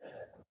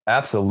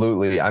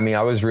 Absolutely. I mean,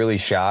 I was really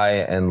shy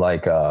and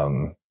like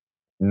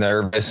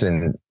nervous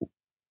and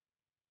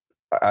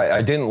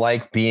I didn't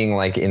like being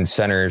like in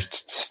center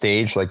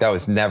stage. Like that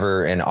was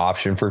never an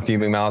option for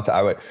Fuming Mouth.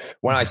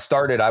 When I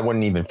started, I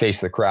wouldn't even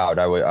face the crowd.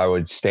 I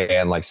would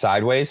stand like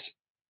sideways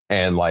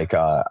and like,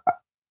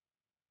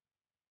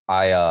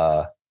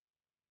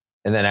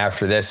 and then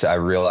after this, I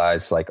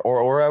realized like,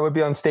 or I would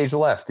be on stage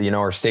left,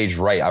 or stage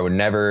right.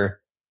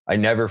 I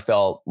never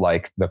felt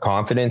like the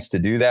confidence to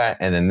do that.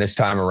 And then this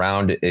time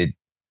around,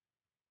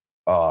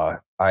 I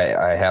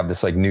have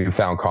this like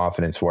newfound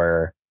confidence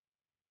where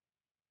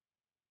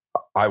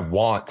I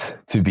want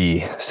to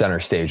be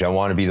center stage. I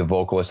want to be the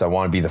vocalist. I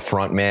want to be the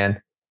front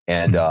man.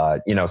 And,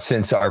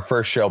 since our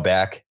first show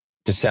back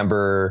in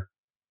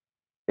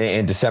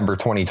December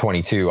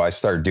 2022, I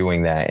started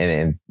doing that.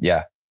 And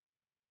yeah.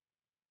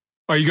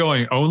 Are you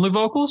going only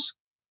vocals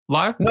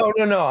live? No.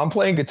 I'm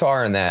playing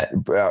guitar in that.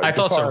 I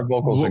thought so. And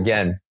vocals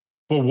again.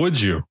 But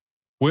would you?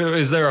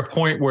 Is there a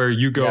point where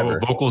you go Never.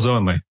 vocals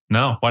only?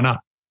 No, why not?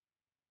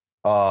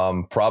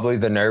 Probably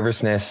the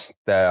nervousness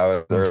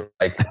that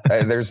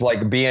there's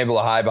like being able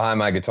to hide behind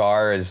my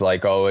guitar is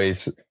like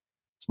always,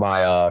 it's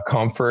my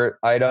comfort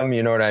item.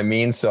 You know what I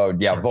mean? So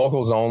yeah,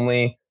 vocals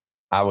only.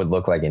 I would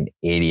look like an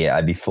idiot.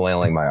 I'd be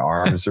flailing my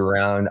arms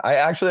around.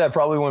 I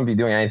probably wouldn't be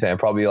doing anything. I'd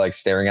probably be like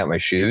staring at my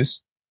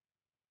shoes,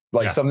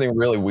 like something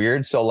really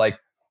weird. So like,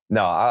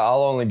 no,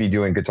 I'll only be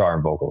doing guitar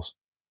and vocals.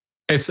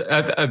 It's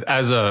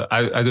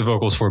I did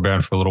vocals for a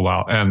band for a little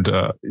while, and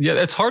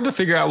it's hard to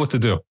figure out what to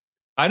do.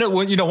 I know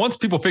once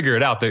people figure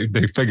it out, they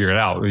figure it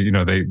out.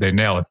 They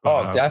nail it.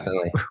 But,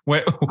 definitely.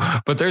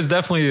 But there's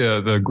definitely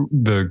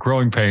the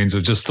growing pains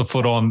of just the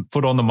foot on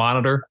the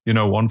monitor.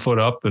 1 foot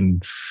up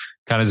and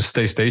kind of just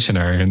stay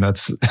stationary, and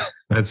that's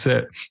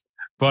it.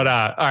 But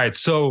all right,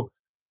 so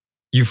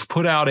you've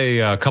put out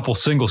a couple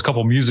singles,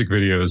 couple music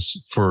videos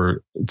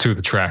for 2 of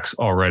the tracks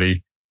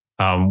already.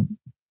 How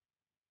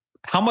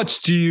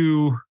much do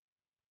you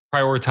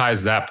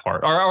prioritize that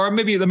part? Or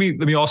maybe let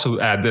me also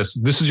add this.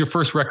 This is your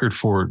first record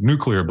for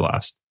Nuclear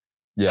Blast.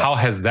 Yeah. How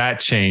has that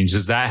changed?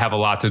 Does that have a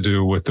lot to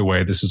do with the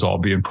way this is all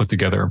being put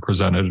together and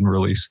presented and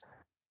released?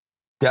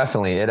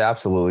 Definitely. It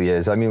absolutely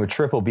is. I mean, with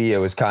Triple B, it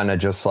was kind of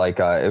just like,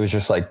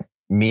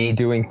 me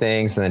doing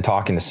things and then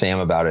talking to Sam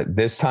about it.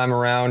 This time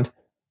around,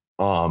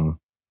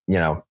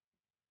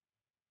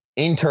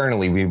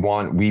 internally we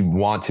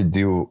want to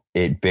do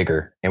it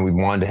bigger, and we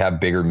wanted to have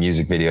bigger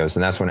music videos.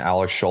 And that's when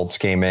Alex Schultz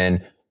came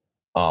in.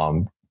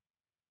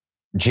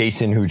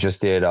 Jason, who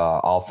just did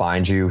I'll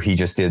Find You, he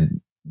just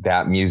did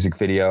that music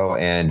video,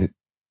 and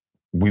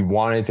we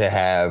wanted to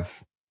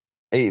have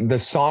the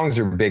songs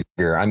are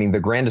bigger. I mean, the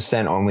Grand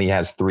Descent only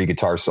has 3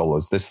 guitar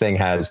solos. This thing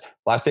has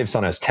Last Day of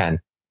Sun has 10.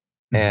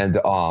 And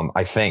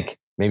I think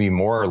maybe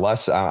more or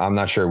less, I'm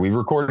not sure. We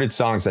recorded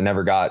songs that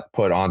never got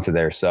put onto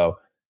there. So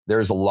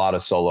there's a lot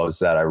of solos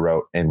that I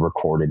wrote and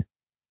recorded.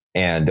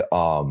 And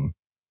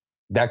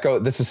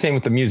this is the same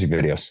with the music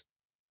videos.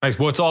 Nice.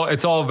 Well,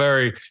 it's all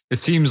very, it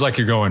seems like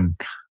you're going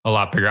a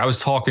lot bigger. I was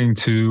talking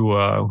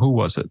to, who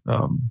was it?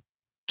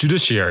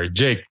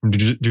 Jake from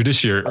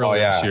Judiciary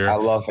earlier this year. I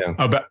love him.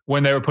 About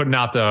when they were putting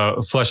out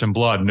the Flesh and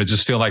Blood, and it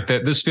just feel like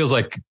that. This feels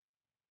like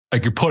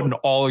you're putting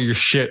all of your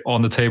shit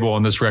on the table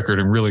on this record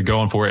and really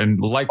going for it. And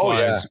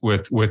likewise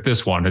with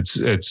this one, it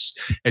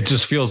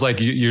just feels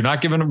like you're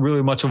not giving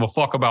really much of a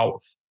fuck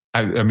about.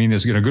 I mean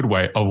this in a good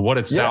way of what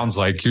it sounds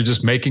like. You're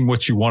just making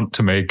what you want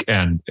to make,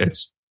 and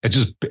it's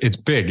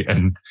big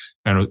and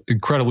an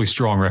incredibly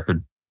strong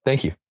record.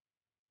 Thank you.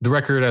 The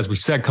record, as we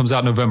said, comes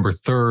out November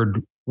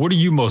 3rd. What are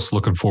you most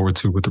looking forward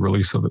to with the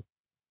release of it?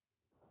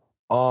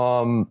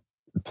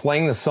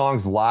 Playing the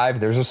songs live.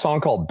 There's a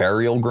song called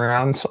Burial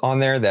Grounds on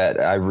there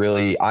that I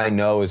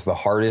know is the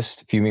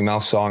hardest Fuming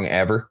Mouth song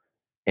ever.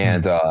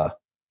 And I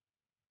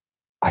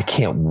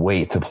can't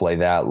wait to play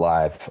that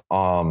live.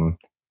 The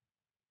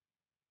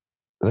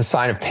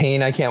Sign of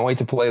Pain, I can't wait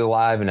to play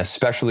live, and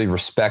especially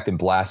Respect and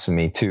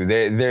Blasphemy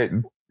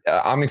too.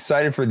 I'm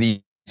excited for these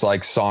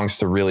like songs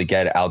to really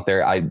get out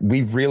there.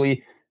 We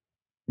really,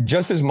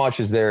 just as much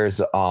as there's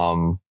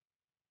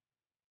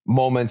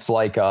moments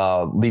like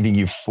Leaving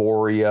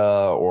Euphoria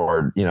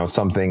or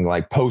something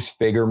like Post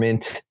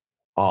Figurement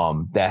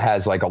that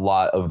has like a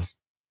lot of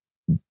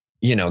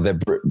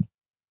that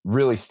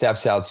really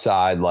steps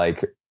outside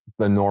like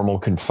the normal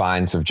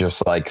confines of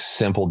just like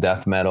simple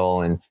death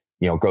metal, and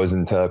goes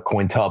into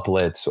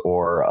quintuplets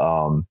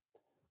or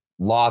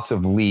lots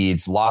of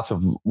leads, lots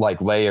of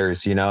like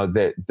layers.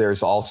 That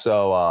there's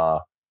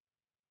also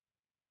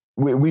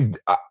Fuming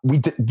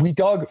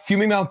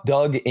Mouth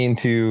dug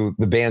into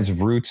the band's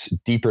roots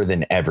deeper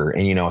than ever.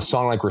 And, a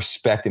song like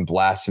Respect and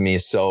Blasphemy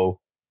is so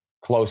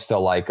close to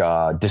like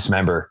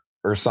Dismember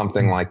or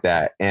something like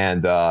that.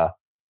 And I'm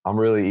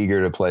really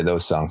eager to play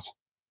those songs.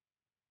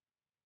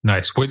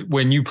 Nice.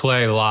 When you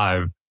play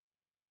live,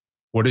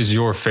 what is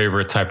your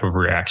favorite type of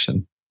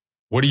reaction?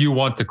 What do you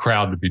want the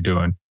crowd to be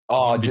doing?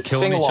 Oh, be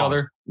killing each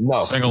other?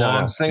 No, sing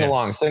along. No, sing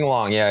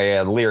along.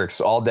 Yeah. The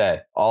lyrics all day.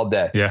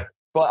 Yeah.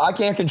 But I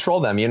can't control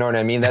them. You know what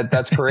I mean?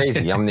 That's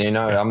crazy. I'm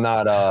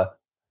not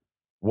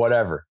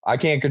whatever. I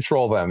can't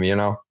control them, you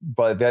know.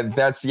 But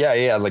that's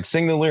like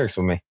sing the lyrics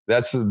with me.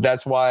 That's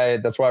why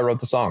I wrote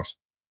the songs.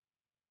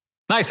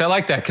 Nice. I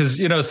like that because,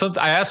 you know, so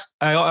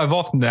I've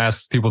often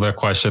asked people that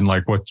question,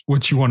 like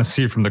what you want to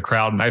see from the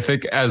crowd. And I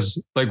think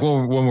as like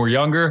when we're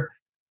younger,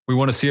 we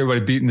want to see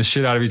everybody beating the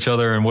shit out of each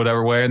other in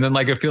whatever way. And then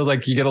like, it feels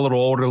like you get a little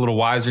older, a little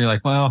wiser. And you're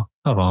like, well,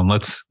 hold on,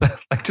 let's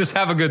like just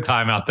have a good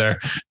time out there.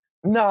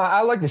 No,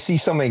 I like to see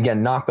somebody get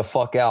knocked the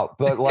fuck out.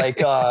 But like,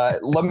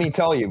 let me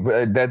tell you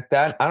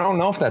that I don't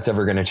know if that's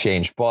ever going to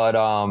change, but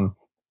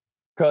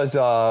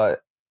because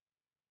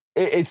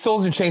it still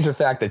doesn't change the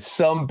fact that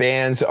some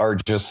bands are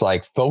just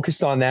like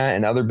focused on that,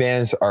 and other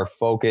bands are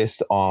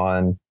focused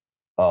on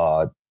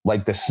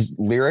like the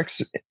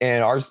lyrics,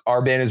 and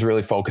our band is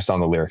really focused on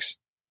the lyrics.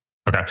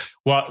 Okay.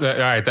 Well, all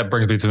right. That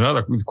brings me to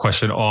another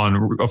question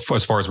on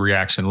as far as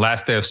reaction.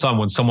 Last Day of Sun,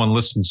 when someone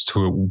listens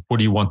to it, what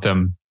do you want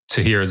them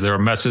to hear? Is there a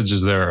message?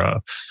 Is there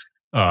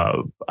I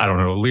don't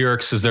know,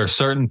 lyrics? Is there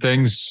certain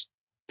things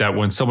that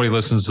when somebody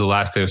listens to The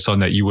Last Day of Sun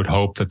that you would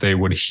hope that they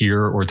would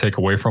hear or take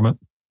away from it?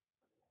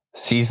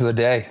 Seize the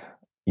day.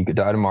 You could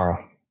die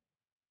tomorrow.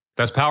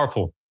 That's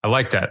powerful. I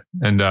like that.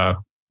 And,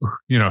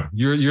 you know,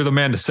 you're the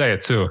man to say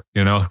it too,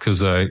 you know, because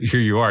here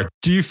you are.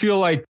 Do you feel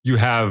like you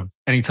have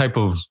any type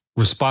of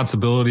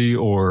responsibility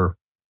or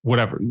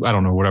whatever, I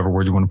don't know, whatever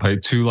word you want to play,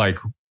 to like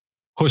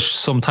push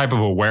some type of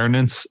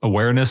awareness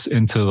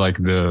into like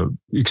the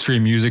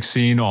extreme music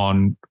scene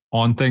on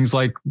things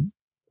like,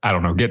 I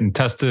don't know, getting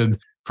tested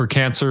for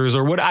cancers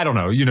or what? I don't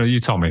know. You know, you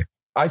tell me.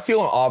 I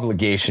feel an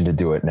obligation to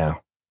do it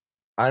now.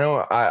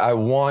 I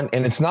want,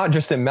 and it's not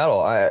just in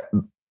metal.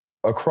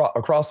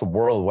 Across the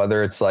world,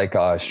 whether it's like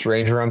a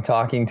stranger I'm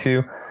talking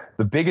to,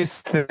 the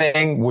biggest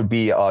thing would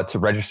be to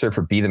register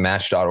for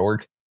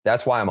bethematch.org.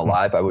 That's why I'm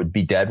alive. I would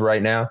be dead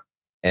right now.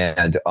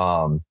 And,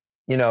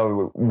 you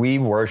know, we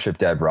worship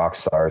dead rock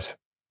stars.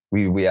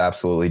 We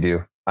absolutely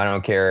do. I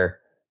don't care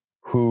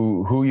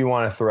who you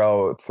want to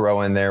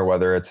throw in there,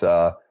 whether it's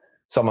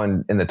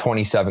someone in the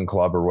 27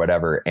 Club or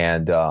whatever.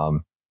 And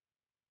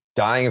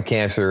dying of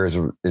cancer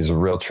is a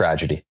real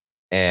tragedy.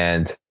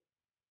 And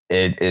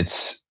it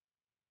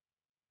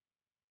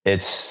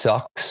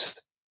sucks.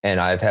 And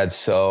I've had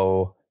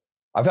a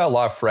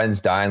lot of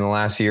friends die in the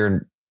last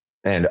year,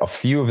 and a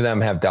few of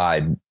them have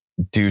died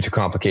due to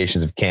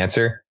complications of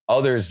cancer.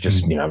 Others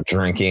just, you know,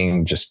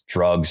 drinking, just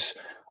drugs,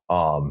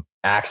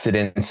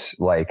 accidents,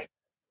 like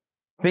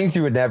things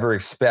you would never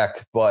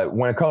expect. But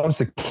when it comes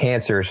to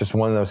cancer, it's just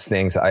one of those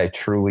things I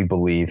truly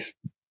believe,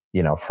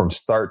 you know, from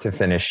start to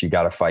finish, you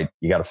got to fight.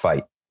 And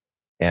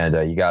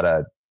you got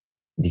to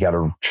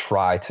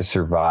try to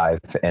survive.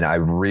 And I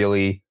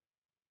really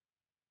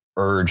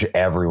urge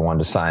everyone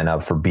to sign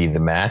up for Be the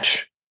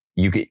Match.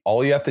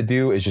 All you have to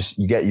do is just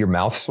you get your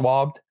mouth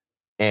swabbed,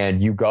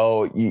 and you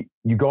go in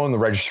the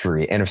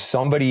registry. And if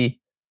somebody,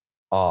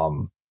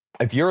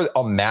 if you're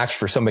a match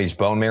for somebody's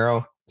bone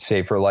marrow,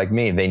 say for like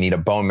me, they need a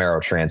bone marrow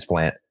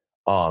transplant.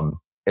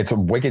 It's a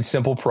wicked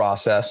simple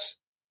process.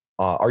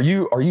 Are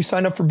you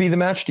signed up for Be the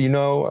Match? Do you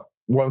know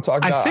what I'm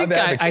talking about?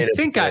 I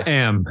think I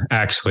am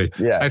actually.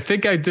 Yeah. I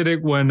think I did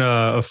it when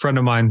a friend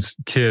of mine's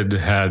kid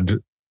had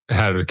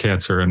a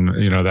cancer,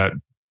 and you know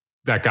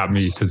that got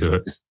me to do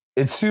it.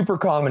 It's super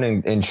common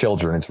in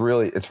children. It's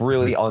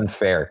really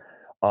unfair.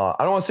 I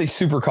don't want to say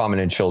super common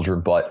in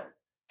children, but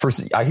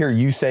first I hear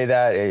you say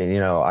that, and,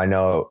 you know, I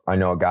know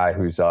a guy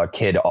whose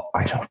kid,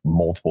 I know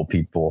multiple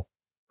people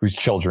whose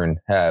children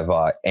have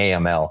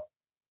AML,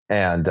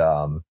 and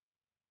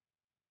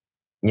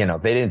you know,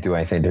 they didn't do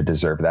anything to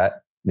deserve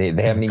that. They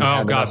haven't even.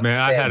 Oh God,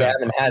 man! They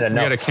haven't had enough.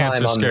 We had a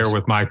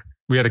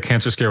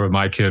cancer scare with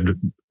my kid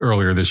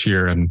earlier this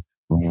year, and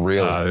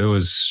really, it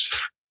was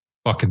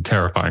fucking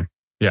terrifying.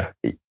 Yeah,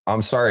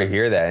 I'm sorry to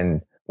hear that.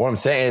 And what I'm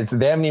saying is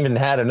they haven't even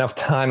had enough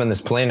time on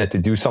this planet to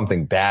do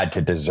something bad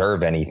to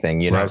deserve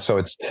anything, you know? Right.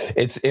 So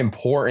it's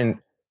important,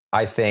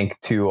 I think,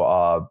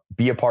 to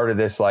be a part of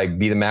this, like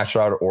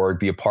bethematch.org,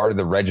 be a part of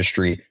the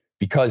registry,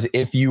 because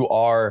if you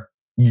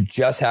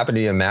just happen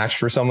to be a match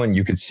for someone,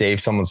 you could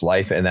save someone's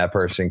life, and that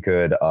person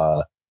could,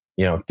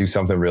 you know, do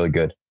something really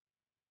good.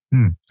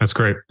 That's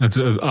great. That's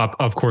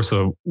of course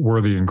a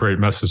worthy and great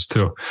message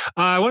too.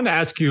 I wanted to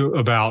ask you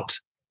about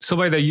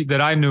somebody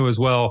that I knew as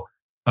well,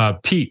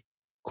 Pete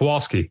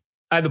Kowalski.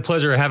 I had the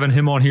pleasure of having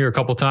him on here a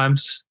couple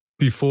times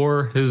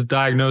before his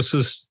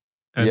diagnosis,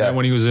 and then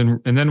when he was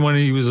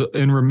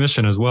in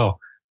remission as well.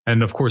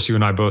 And of course, you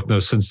and I both know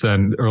since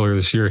then, earlier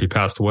this year, he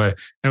passed away. And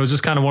it was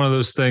just kind of one of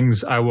those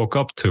things I woke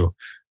up to.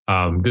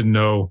 Didn't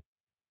know,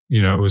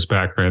 you know, it was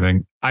back or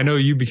anything. I know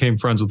you became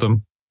friends with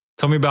him.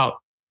 Tell me about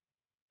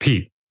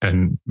Pete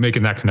and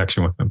making that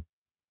connection with him.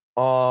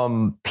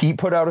 Pete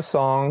put out a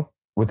song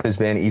with his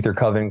band Ether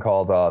Coven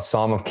called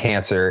Psalm of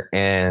Cancer.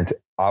 And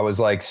I was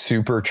like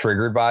super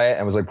triggered by it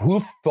and was like, who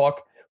the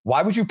fuck,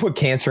 why would you put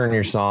cancer in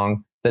your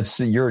song?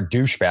 You're a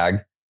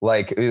douchebag.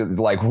 Like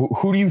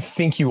who do you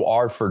think you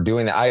are for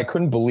doing that? I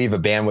couldn't believe a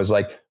band was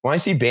like, when I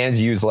see bands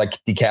use like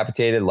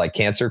decapitated, like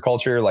cancer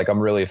culture, like I'm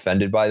really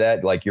offended by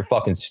that. Like, you're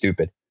fucking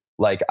stupid.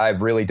 Like, I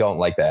really don't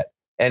like that.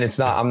 And it's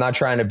not, I'm not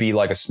trying to be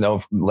like a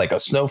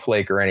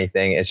snowflake or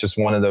anything. It's just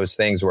one of those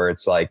things where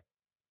it's like,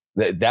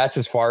 that's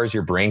as far as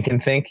your brain can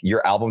think.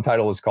 Your album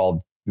title is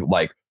called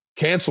like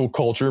cancel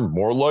culture,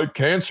 more like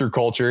cancer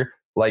culture.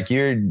 Like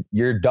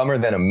you're dumber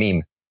than a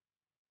meme.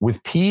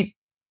 With Pete,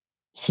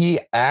 he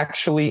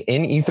actually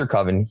in Ether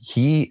Coven,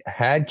 he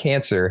had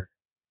cancer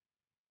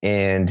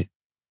and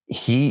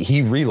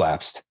he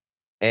relapsed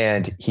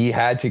and he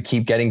had to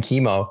keep getting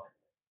chemo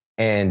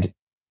and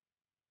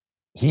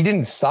he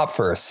didn't stop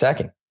for a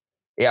second.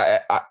 Yeah,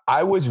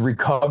 I was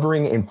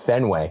recovering in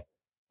Fenway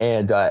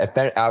and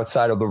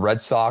outside of the Red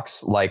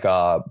Sox, like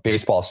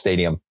baseball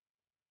stadium.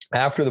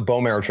 After the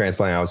bone marrow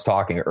transplant I was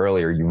talking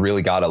earlier, you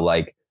really got to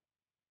like,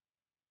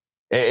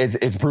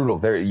 it's brutal.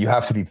 There, you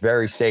have to be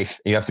very safe.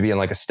 You have to be in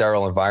like a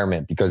sterile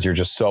environment because you're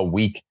just so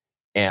weak.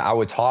 And I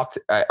would talk.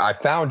 I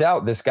found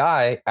out this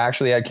guy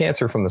actually had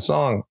cancer from the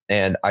song,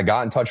 and I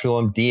got in touch with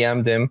him,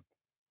 DM'd him.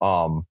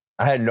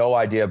 I had no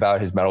idea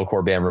about his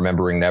metalcore band,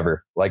 Remembering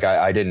Never. Like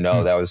I didn't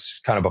know. That was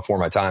kind of before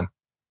my time.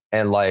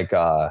 And like,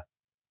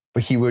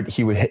 but he would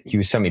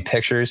send me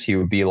pictures. He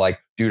would be like,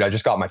 dude, I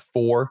just got my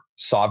 4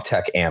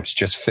 Sovtech amps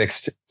just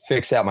fixed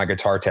at my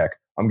guitar tech.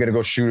 I'm gonna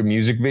go shoot a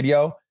music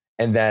video.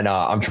 And then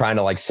I'm trying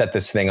to like set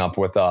this thing up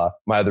with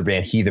my other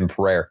band, Heathen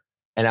Prayer.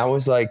 And I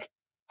was like,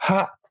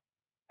 how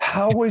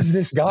is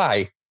this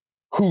guy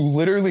who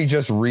literally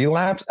just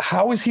relapsed?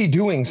 How is he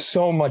doing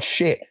so much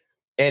shit?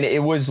 And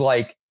it was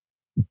like,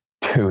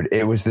 dude,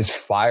 it was this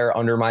fire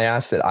under my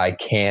ass that I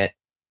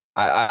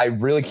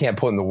really can't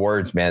put in the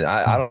words, man.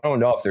 I don't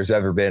know if there's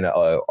ever been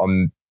a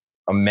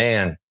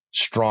man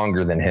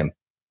stronger than him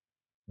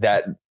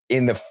that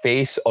in the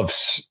face of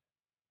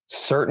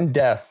certain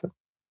death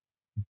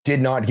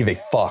did not give a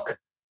fuck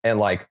and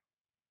like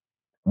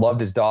loved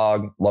his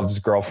dog, loved his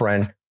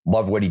girlfriend,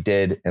 loved what he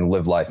did and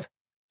lived life.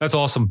 That's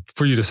awesome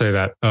for you to say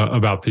that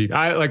about Pete.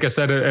 Like I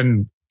said,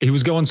 and he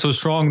was going so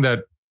strong that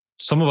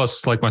some of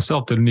us, like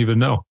myself, didn't even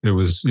know. It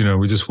was,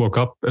 we just woke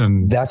up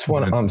and that's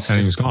what he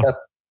was gone.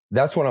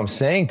 That's what I'm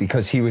saying,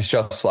 because he was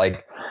just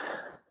like,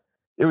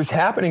 it was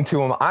happening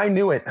to him. I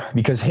knew it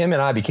because him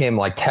and I became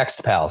like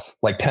text pals,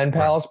 like pen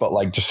pals, but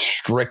like just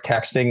strict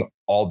texting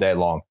all day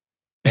long.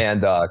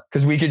 And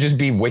because we could just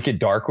be wicked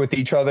dark with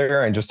each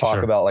other and just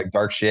talk about like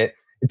dark shit.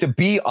 And to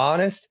be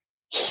honest,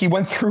 he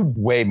went through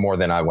way more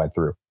than I went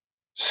through.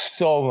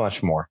 So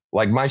much more.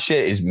 Like my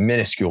shit is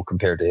minuscule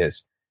compared to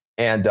his.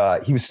 And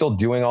he was still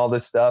doing all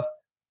this stuff.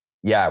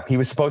 Yeah, he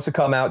was supposed to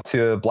come out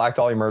to Black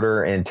Dahlia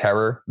Murder and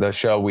Terror, the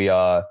show. We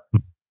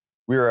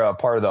were a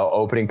part of the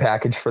opening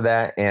package for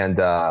that, and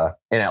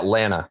in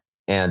Atlanta.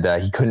 And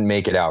he couldn't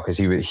make it out because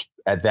he was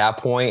at that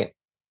point.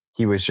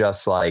 He was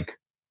just like,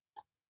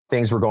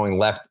 things were going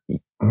left. I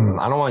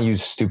don't want to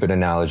use stupid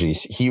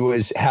analogies. He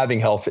was having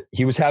health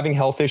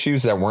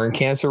issues that weren't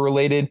cancer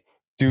related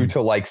due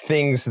to like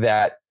things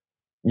that,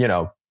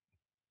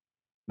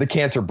 the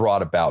cancer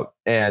brought about.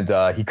 And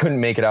he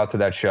couldn't make it out to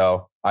that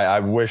show.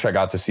 I wish I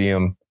got to see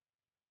him.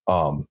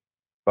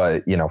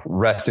 But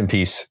rest in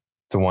peace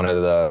to one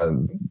of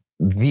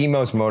the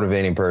most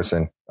motivating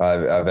person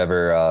I've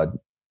ever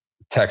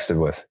texted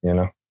with,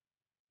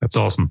 That's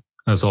awesome.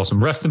 That's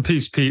awesome. Rest in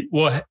peace, Pete.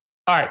 Well,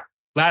 all right.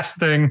 Last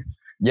thing.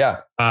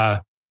 Yeah.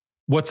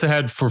 What's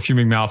ahead for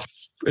Fuming Mouth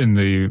in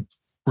the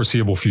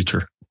foreseeable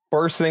future?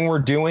 First thing we're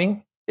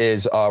doing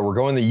is we're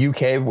going to the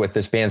UK with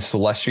this band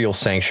Celestial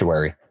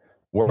Sanctuary.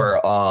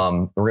 We're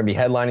going to be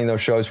headlining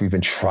those shows. We've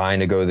been trying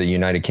to go to the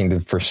United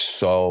Kingdom for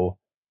so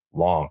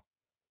long.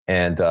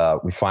 And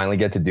we finally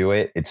get to do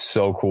it. It's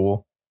so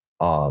cool.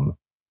 My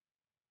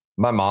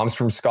mom's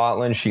from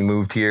Scotland. She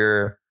moved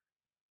here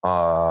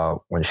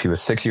when she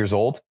was 6 years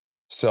old.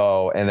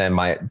 So, and then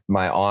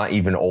my aunt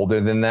even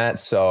older than that.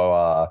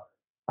 So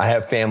I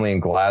have family in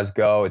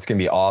Glasgow. It's going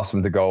to be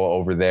awesome to go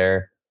over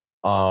there.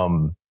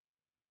 Then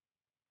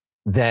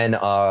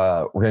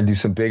we're going to do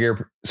some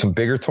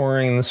bigger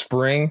touring in the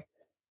spring.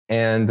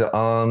 And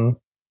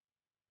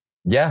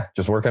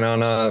just working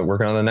on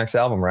the next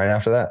album right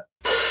after that.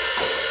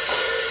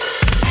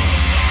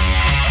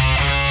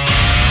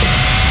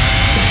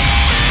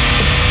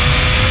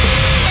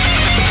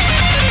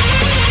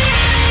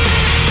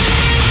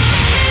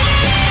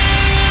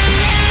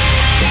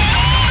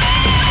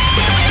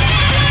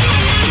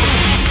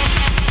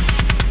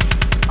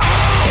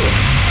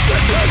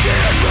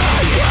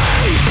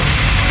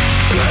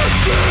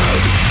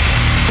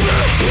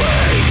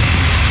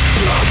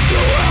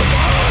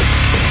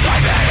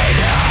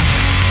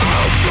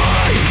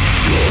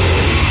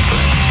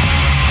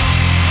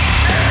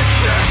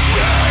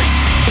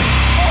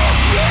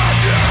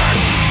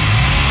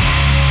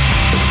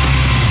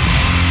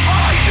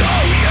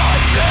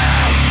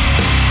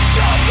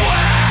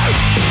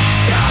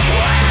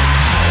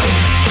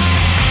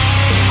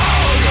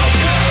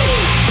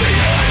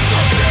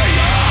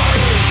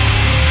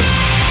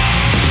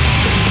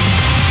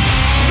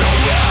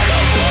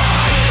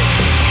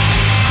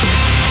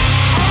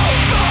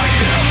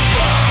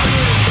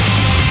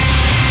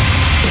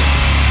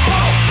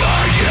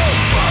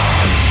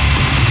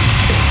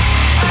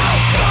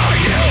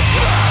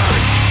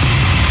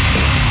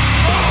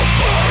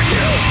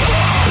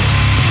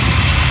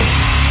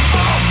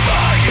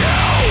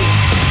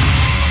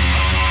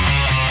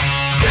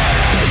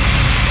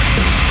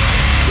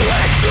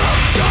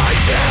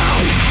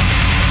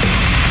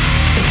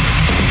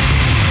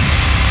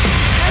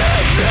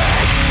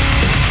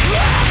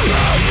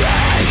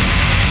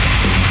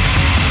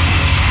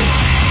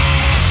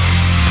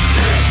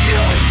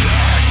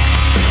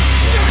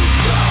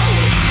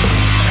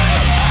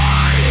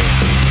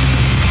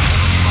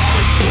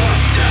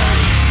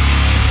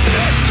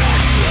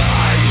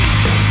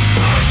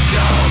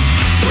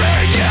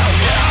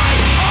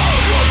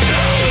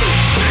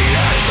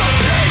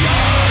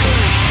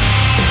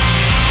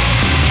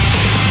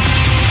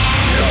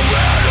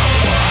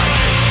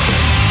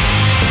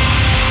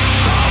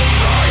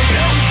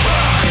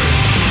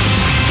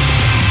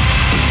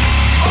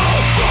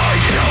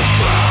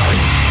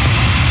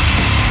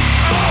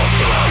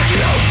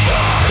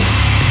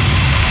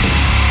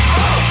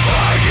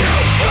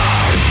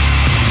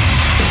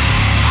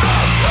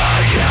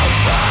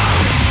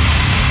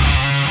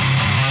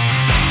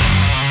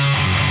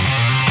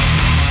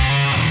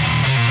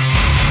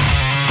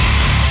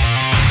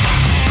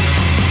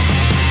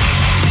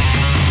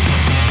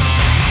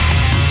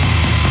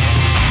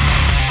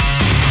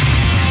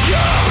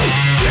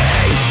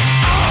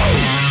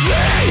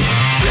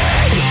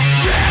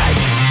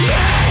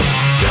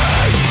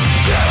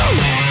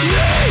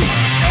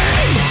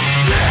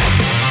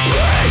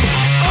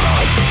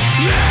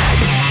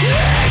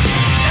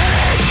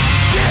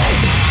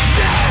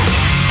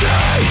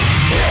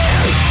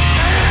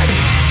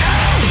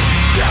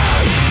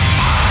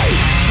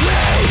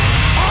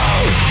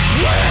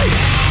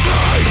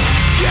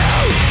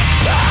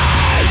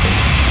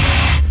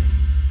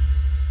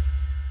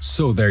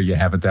 So there you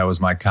have it. That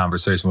was my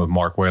conversation with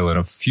Mark Whelan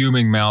of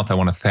Fuming Mouth. I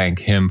want to thank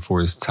him for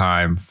his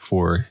time,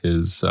 for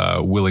his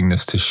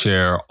willingness to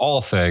share all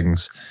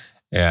things,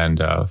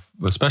 and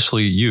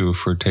especially you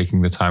for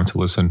taking the time to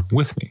listen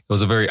with me. It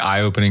was a very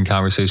eye-opening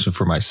conversation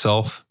for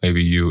myself,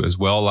 maybe you as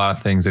well. A lot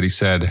of things that he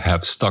said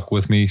have stuck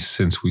with me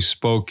since we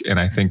spoke, and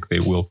I think they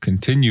will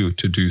continue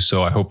to do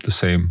so. I hope the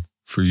same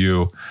for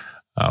you.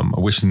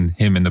 Wishing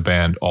him and the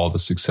band all the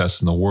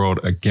success in the world.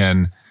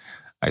 Again,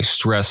 I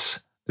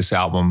stress this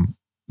album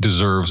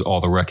deserves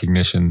all the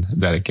recognition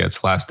that it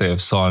gets. Last Day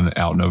of Sun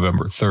out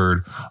November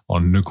 3rd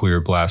on Nuclear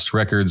Blast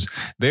Records.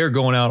 They are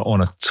going out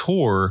on a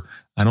tour.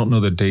 I don't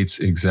know the dates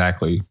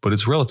exactly, but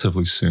it's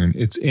relatively soon.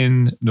 It's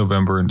in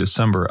November and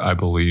December, I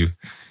believe.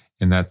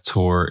 And that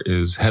tour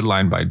is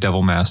headlined by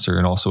Devil Master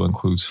and also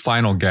includes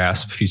Final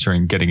Gasp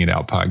featuring Getting It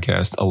Out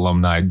podcast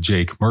alumni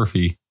Jake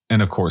Murphy.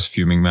 And of course,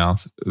 Fuming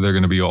Mouth. They're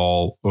going to be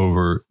all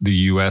over the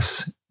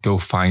US. Go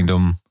find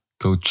them.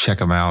 Go check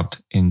them out.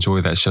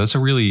 Enjoy that show. It's a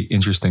really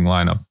interesting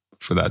lineup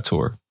for that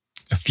tour.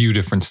 A few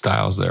different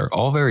styles there,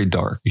 all very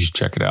dark. You should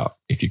check it out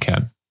if you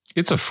can.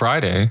 It's a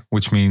Friday,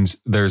 which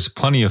means there's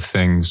plenty of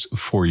things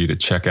for you to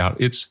check out.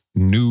 It's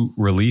new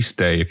release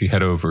day. If you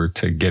head over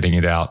to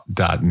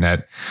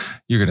gettingitout.net,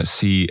 you're going to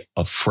see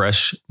a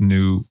fresh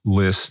new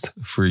list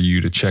for you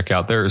to check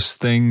out. There's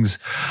things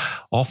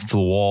off the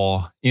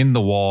wall, in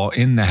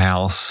the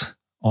house,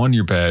 on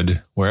your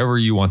bed, wherever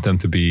you want them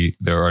to be.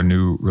 There are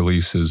new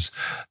releases.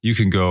 You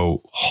can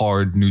go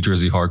hard New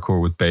Jersey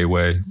hardcore with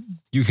Bayway.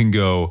 You can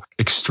go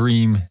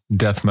extreme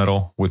death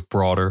metal with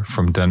Broader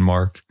from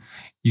Denmark.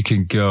 You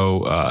can go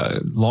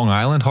Long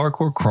Island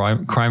hardcore.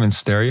 Crime and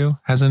Stereo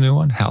has a new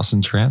one. House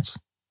and Trance.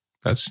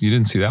 You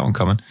didn't see that one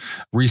coming.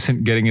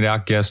 Recent Getting It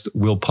Out guest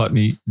Will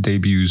Putney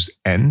debuts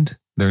End,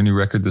 their new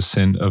record, The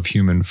Sin of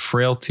Human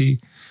Frailty.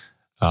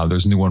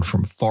 There's a new one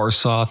from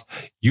Farsoth.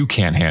 You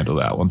can't handle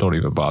that one. Don't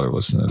even bother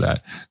listening to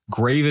that.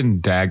 Graven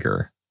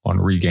Dagger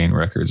on Regain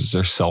Records is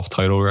their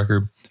self-titled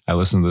record. I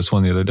listened to this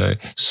one the other day.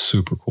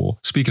 Super cool.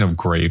 Speaking of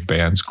grave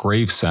bands,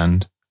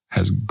 Gravesend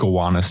has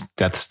Gowanus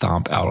Death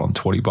Stomp out on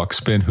 $20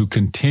 spin, who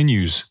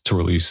continues to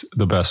release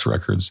the best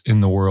records in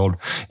the world.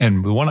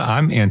 And the one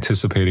I'm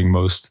anticipating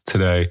most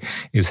today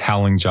is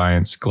Howling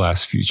Giants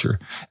Glass Future.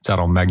 It's out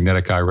on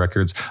Magnetic Eye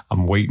Records.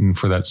 I'm waiting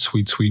for that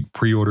sweet, sweet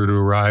pre-order to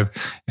arrive,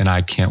 and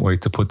I can't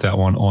wait to put that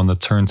one on the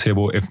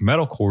turntable. If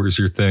metalcore is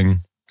your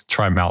thing,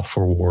 try Mouth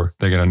for War.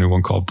 They got a new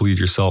one called Bleed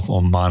Yourself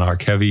on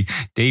Monarch Heavy.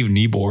 Dave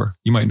Niebuhr,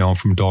 you might know him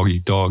from Dog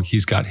Eat Dog.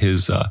 He's got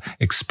his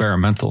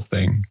experimental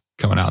thing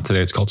coming out today.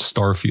 It's called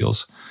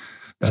Starfields.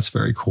 That's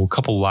very cool.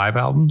 Couple live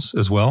albums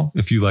as well,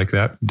 if you like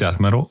that. Death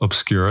metal,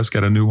 Obscura's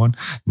got a new one.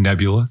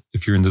 Nebula,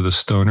 if you're into the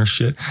stoner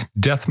shit.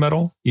 Death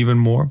metal, even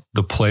more.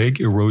 The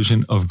Plague,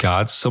 Erosion of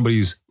Gods.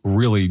 Somebody's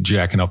really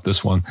jacking up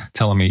this one,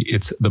 telling me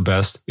it's the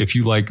best. If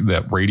you like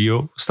that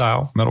radio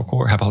style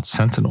metalcore, how about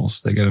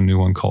Sentinels? They got a new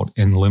one called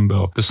In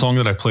Limbo. The song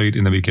that I played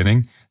in the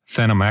beginning,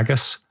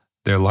 Thanomagus,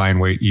 their Lion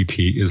Weight EP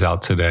is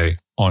out today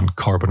on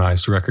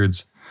Carbonized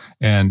Records.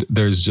 And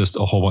there's just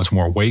a whole bunch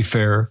more.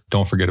 Wayfarer,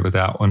 don't forget about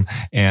that one.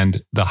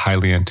 And the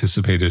highly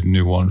anticipated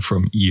new one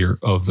from Year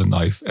of the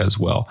Knife as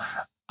well.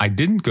 I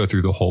didn't go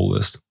through the whole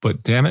list,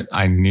 but damn it,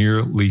 I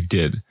nearly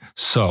did.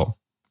 So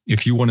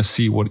if you want to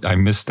see what I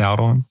missed out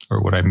on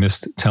or what I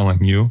missed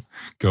telling you,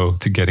 go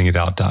to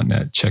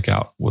gettingitout.net. Check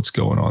out what's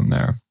going on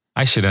there.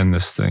 I should end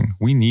this thing.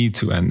 We need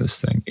to end this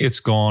thing. It's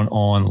gone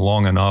on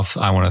long enough.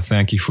 I want to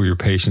thank you for your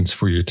patience,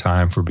 for your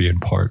time, for being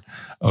part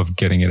of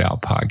Getting It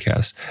Out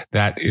podcast.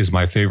 That is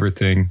my favorite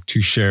thing, to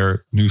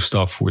share new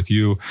stuff with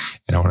you.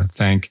 And I want to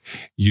thank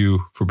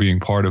you for being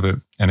part of it.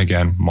 And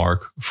again,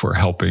 Mark, for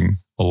helping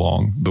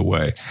along the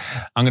way.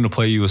 I'm going to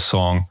play you a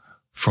song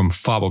from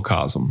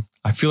Phobocosm.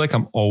 I feel like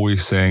I'm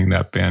always saying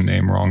that band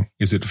name wrong.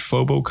 Is it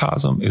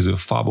Phobocosm? Is it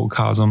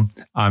Phobocosm?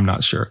 I'm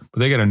not sure. But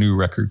they got a new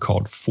record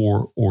called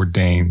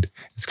Foreordained.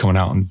 It's coming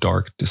out on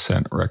Dark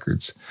Descent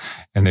Records.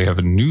 And they have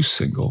a new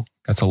single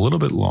that's a little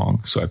bit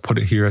long, so I put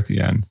it here at the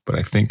end, but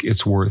I think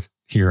it's worth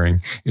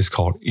hearing. It's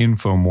called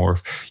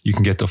Infomorph. You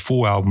can get the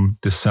full album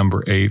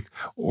December 8th,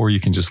 or you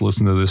can just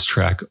listen to this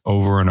track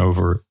over and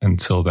over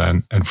until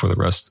then and for the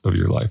rest of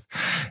your life.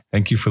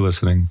 Thank you for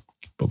listening.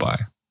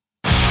 Bye-bye.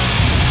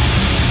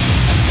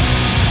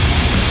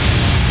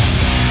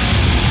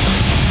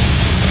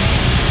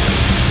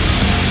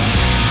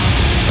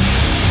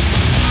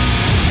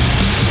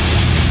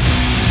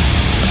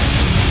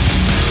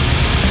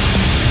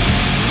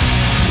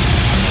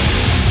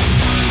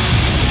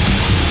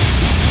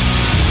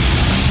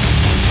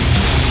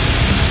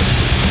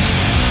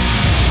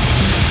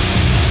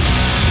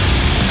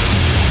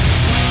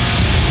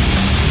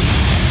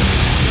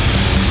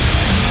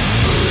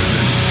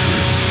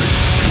 Intrinsic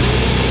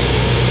strong.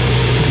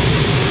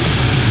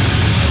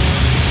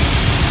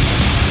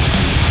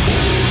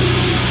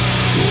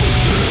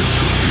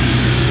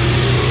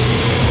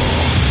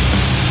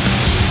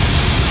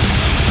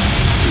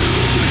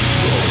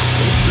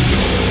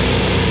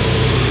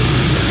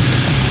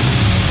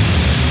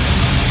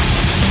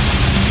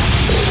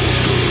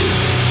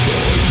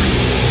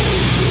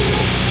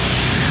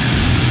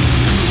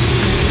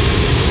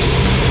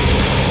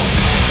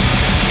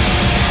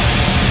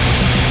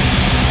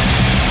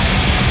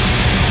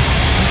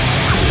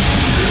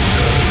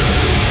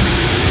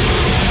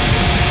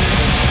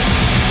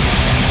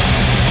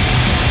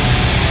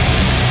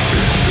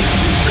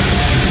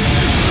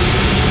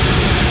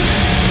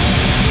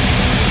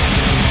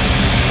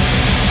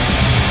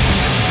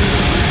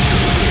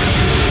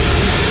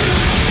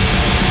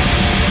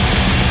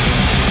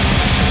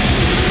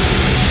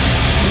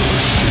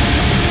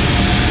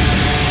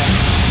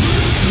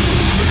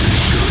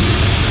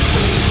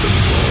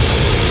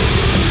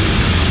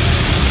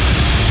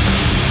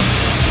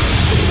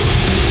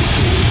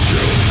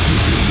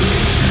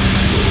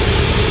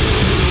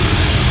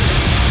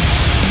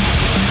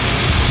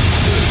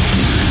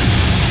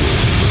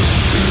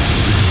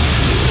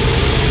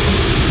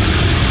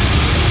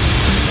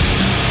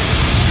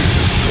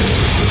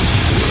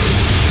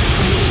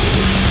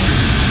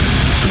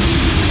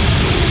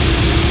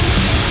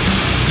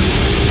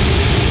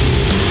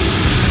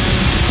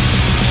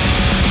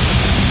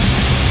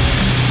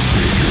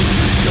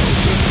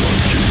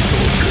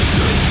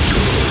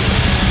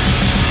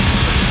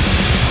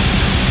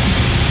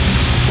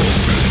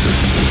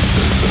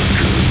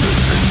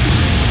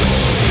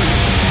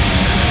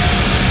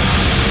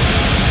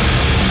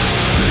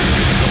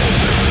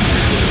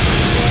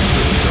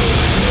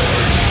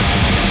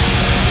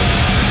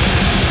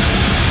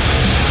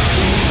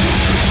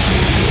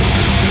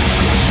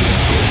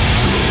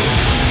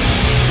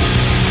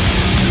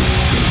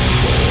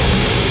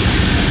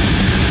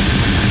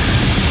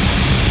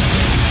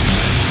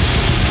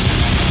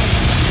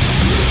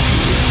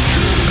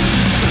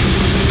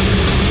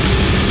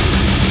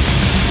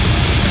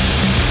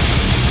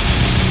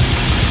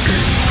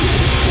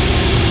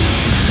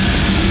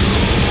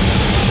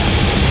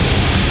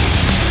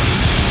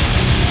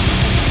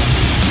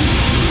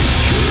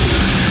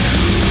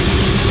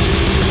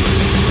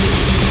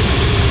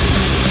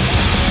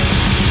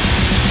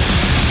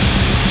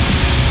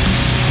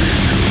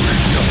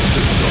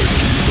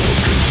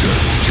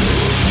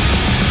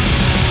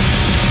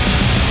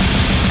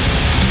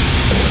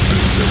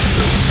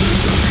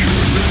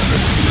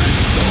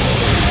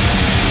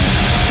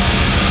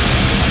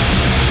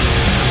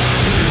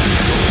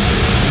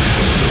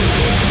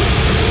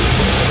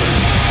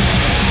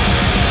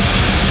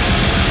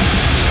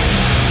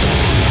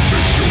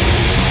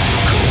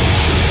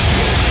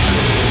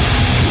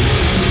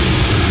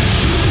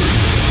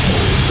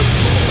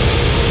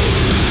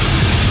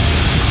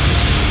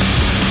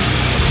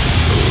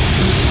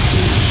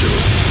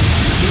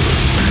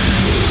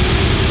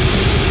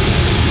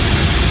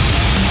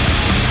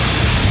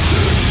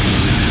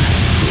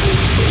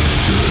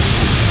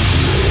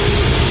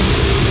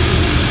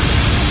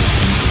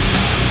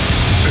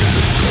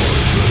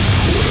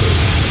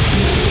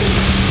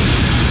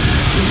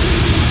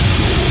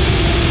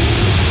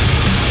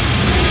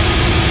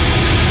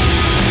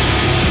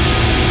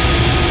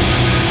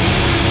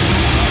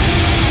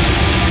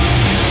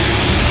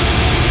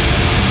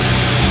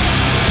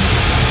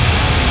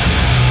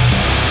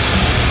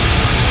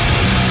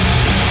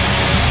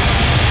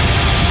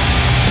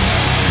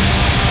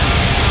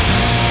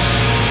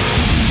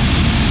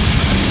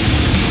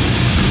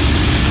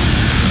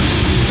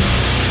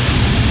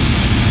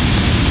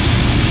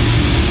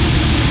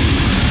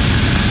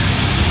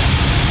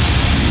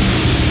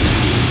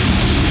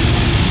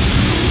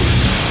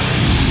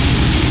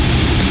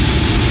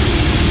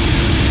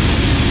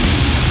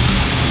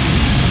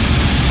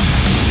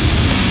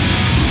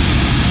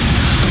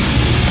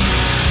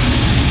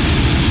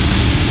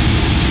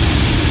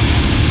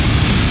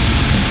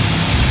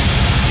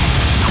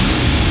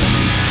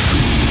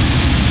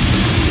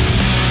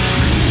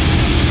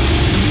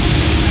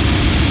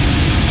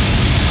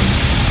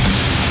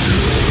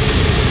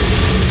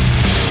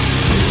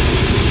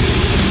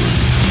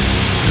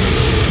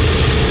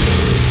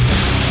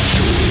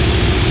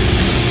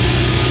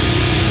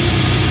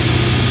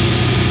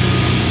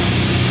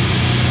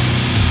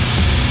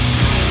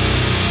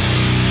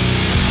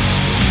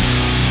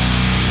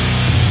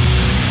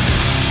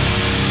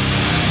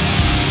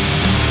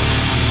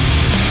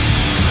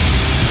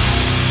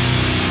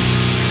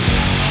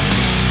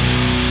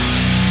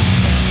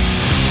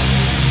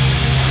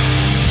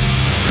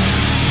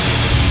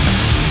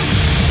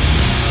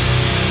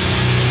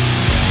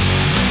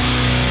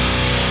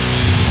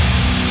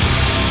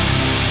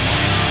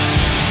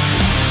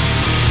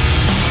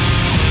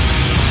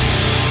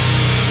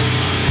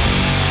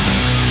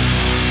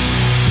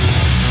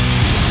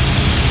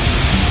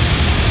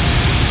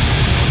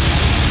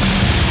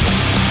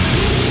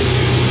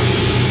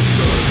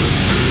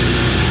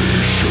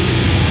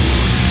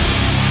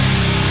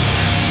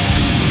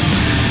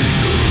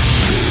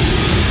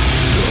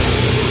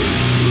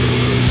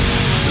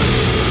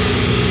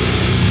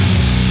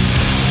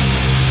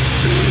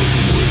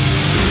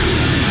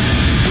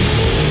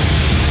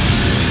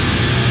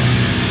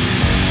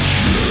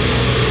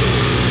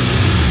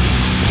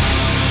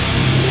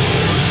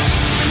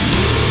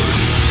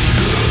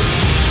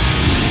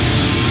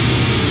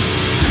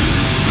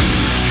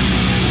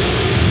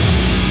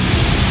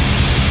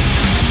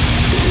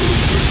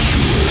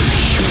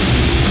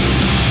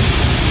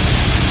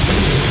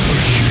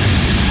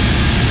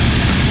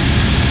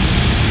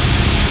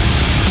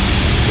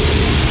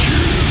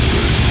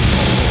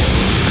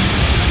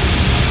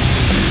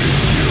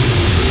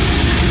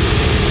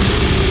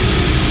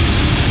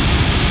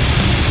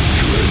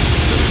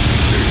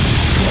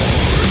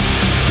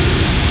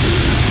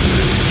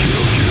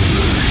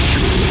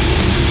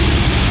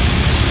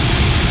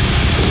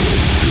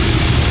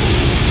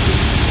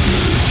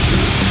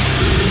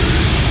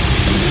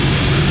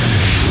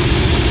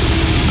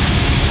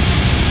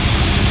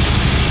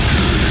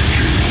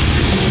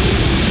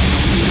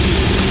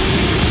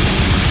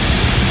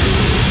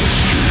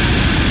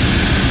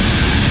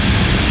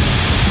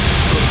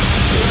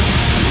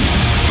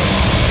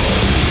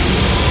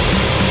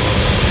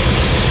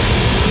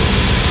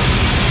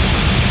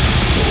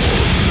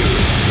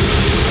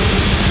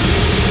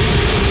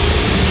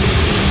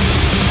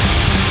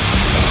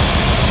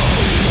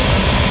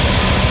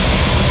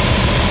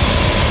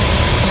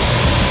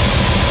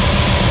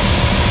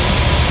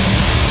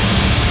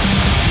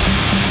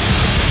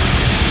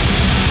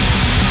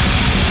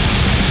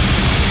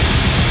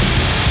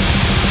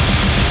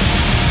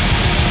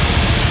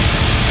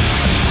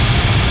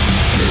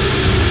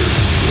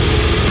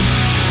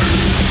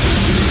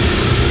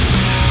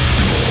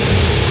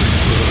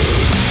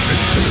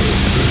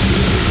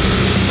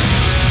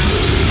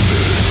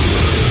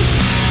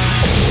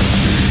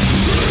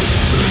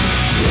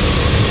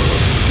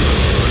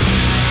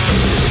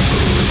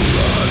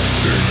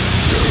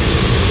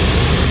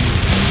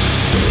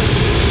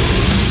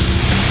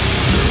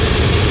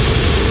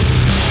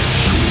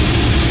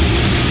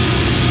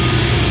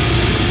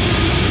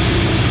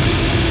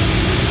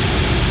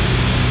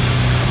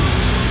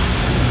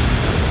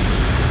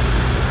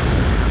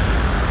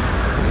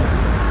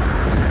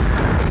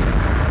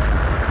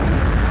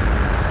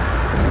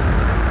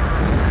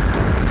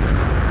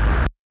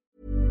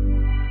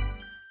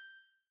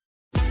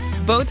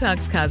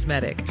 Botox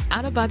Cosmetic,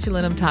 out of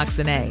botulinum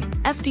toxin A,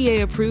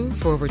 FDA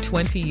approved for over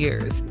 20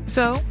 years.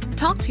 So,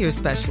 talk to your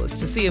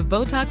specialist to see if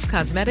Botox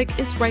Cosmetic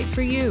is right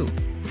for you.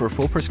 For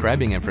full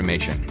prescribing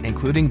information,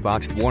 including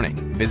boxed warning,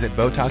 visit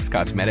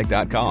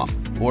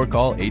BotoxCosmetic.com or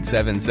call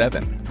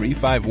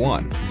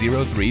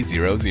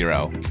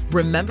 877-351-0300.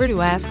 Remember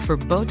to ask for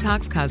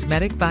Botox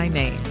Cosmetic by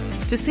name.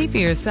 To see for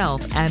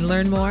yourself and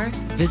learn more,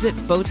 visit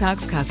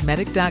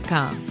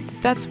BotoxCosmetic.com.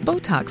 That's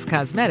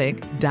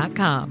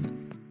BotoxCosmetic.com.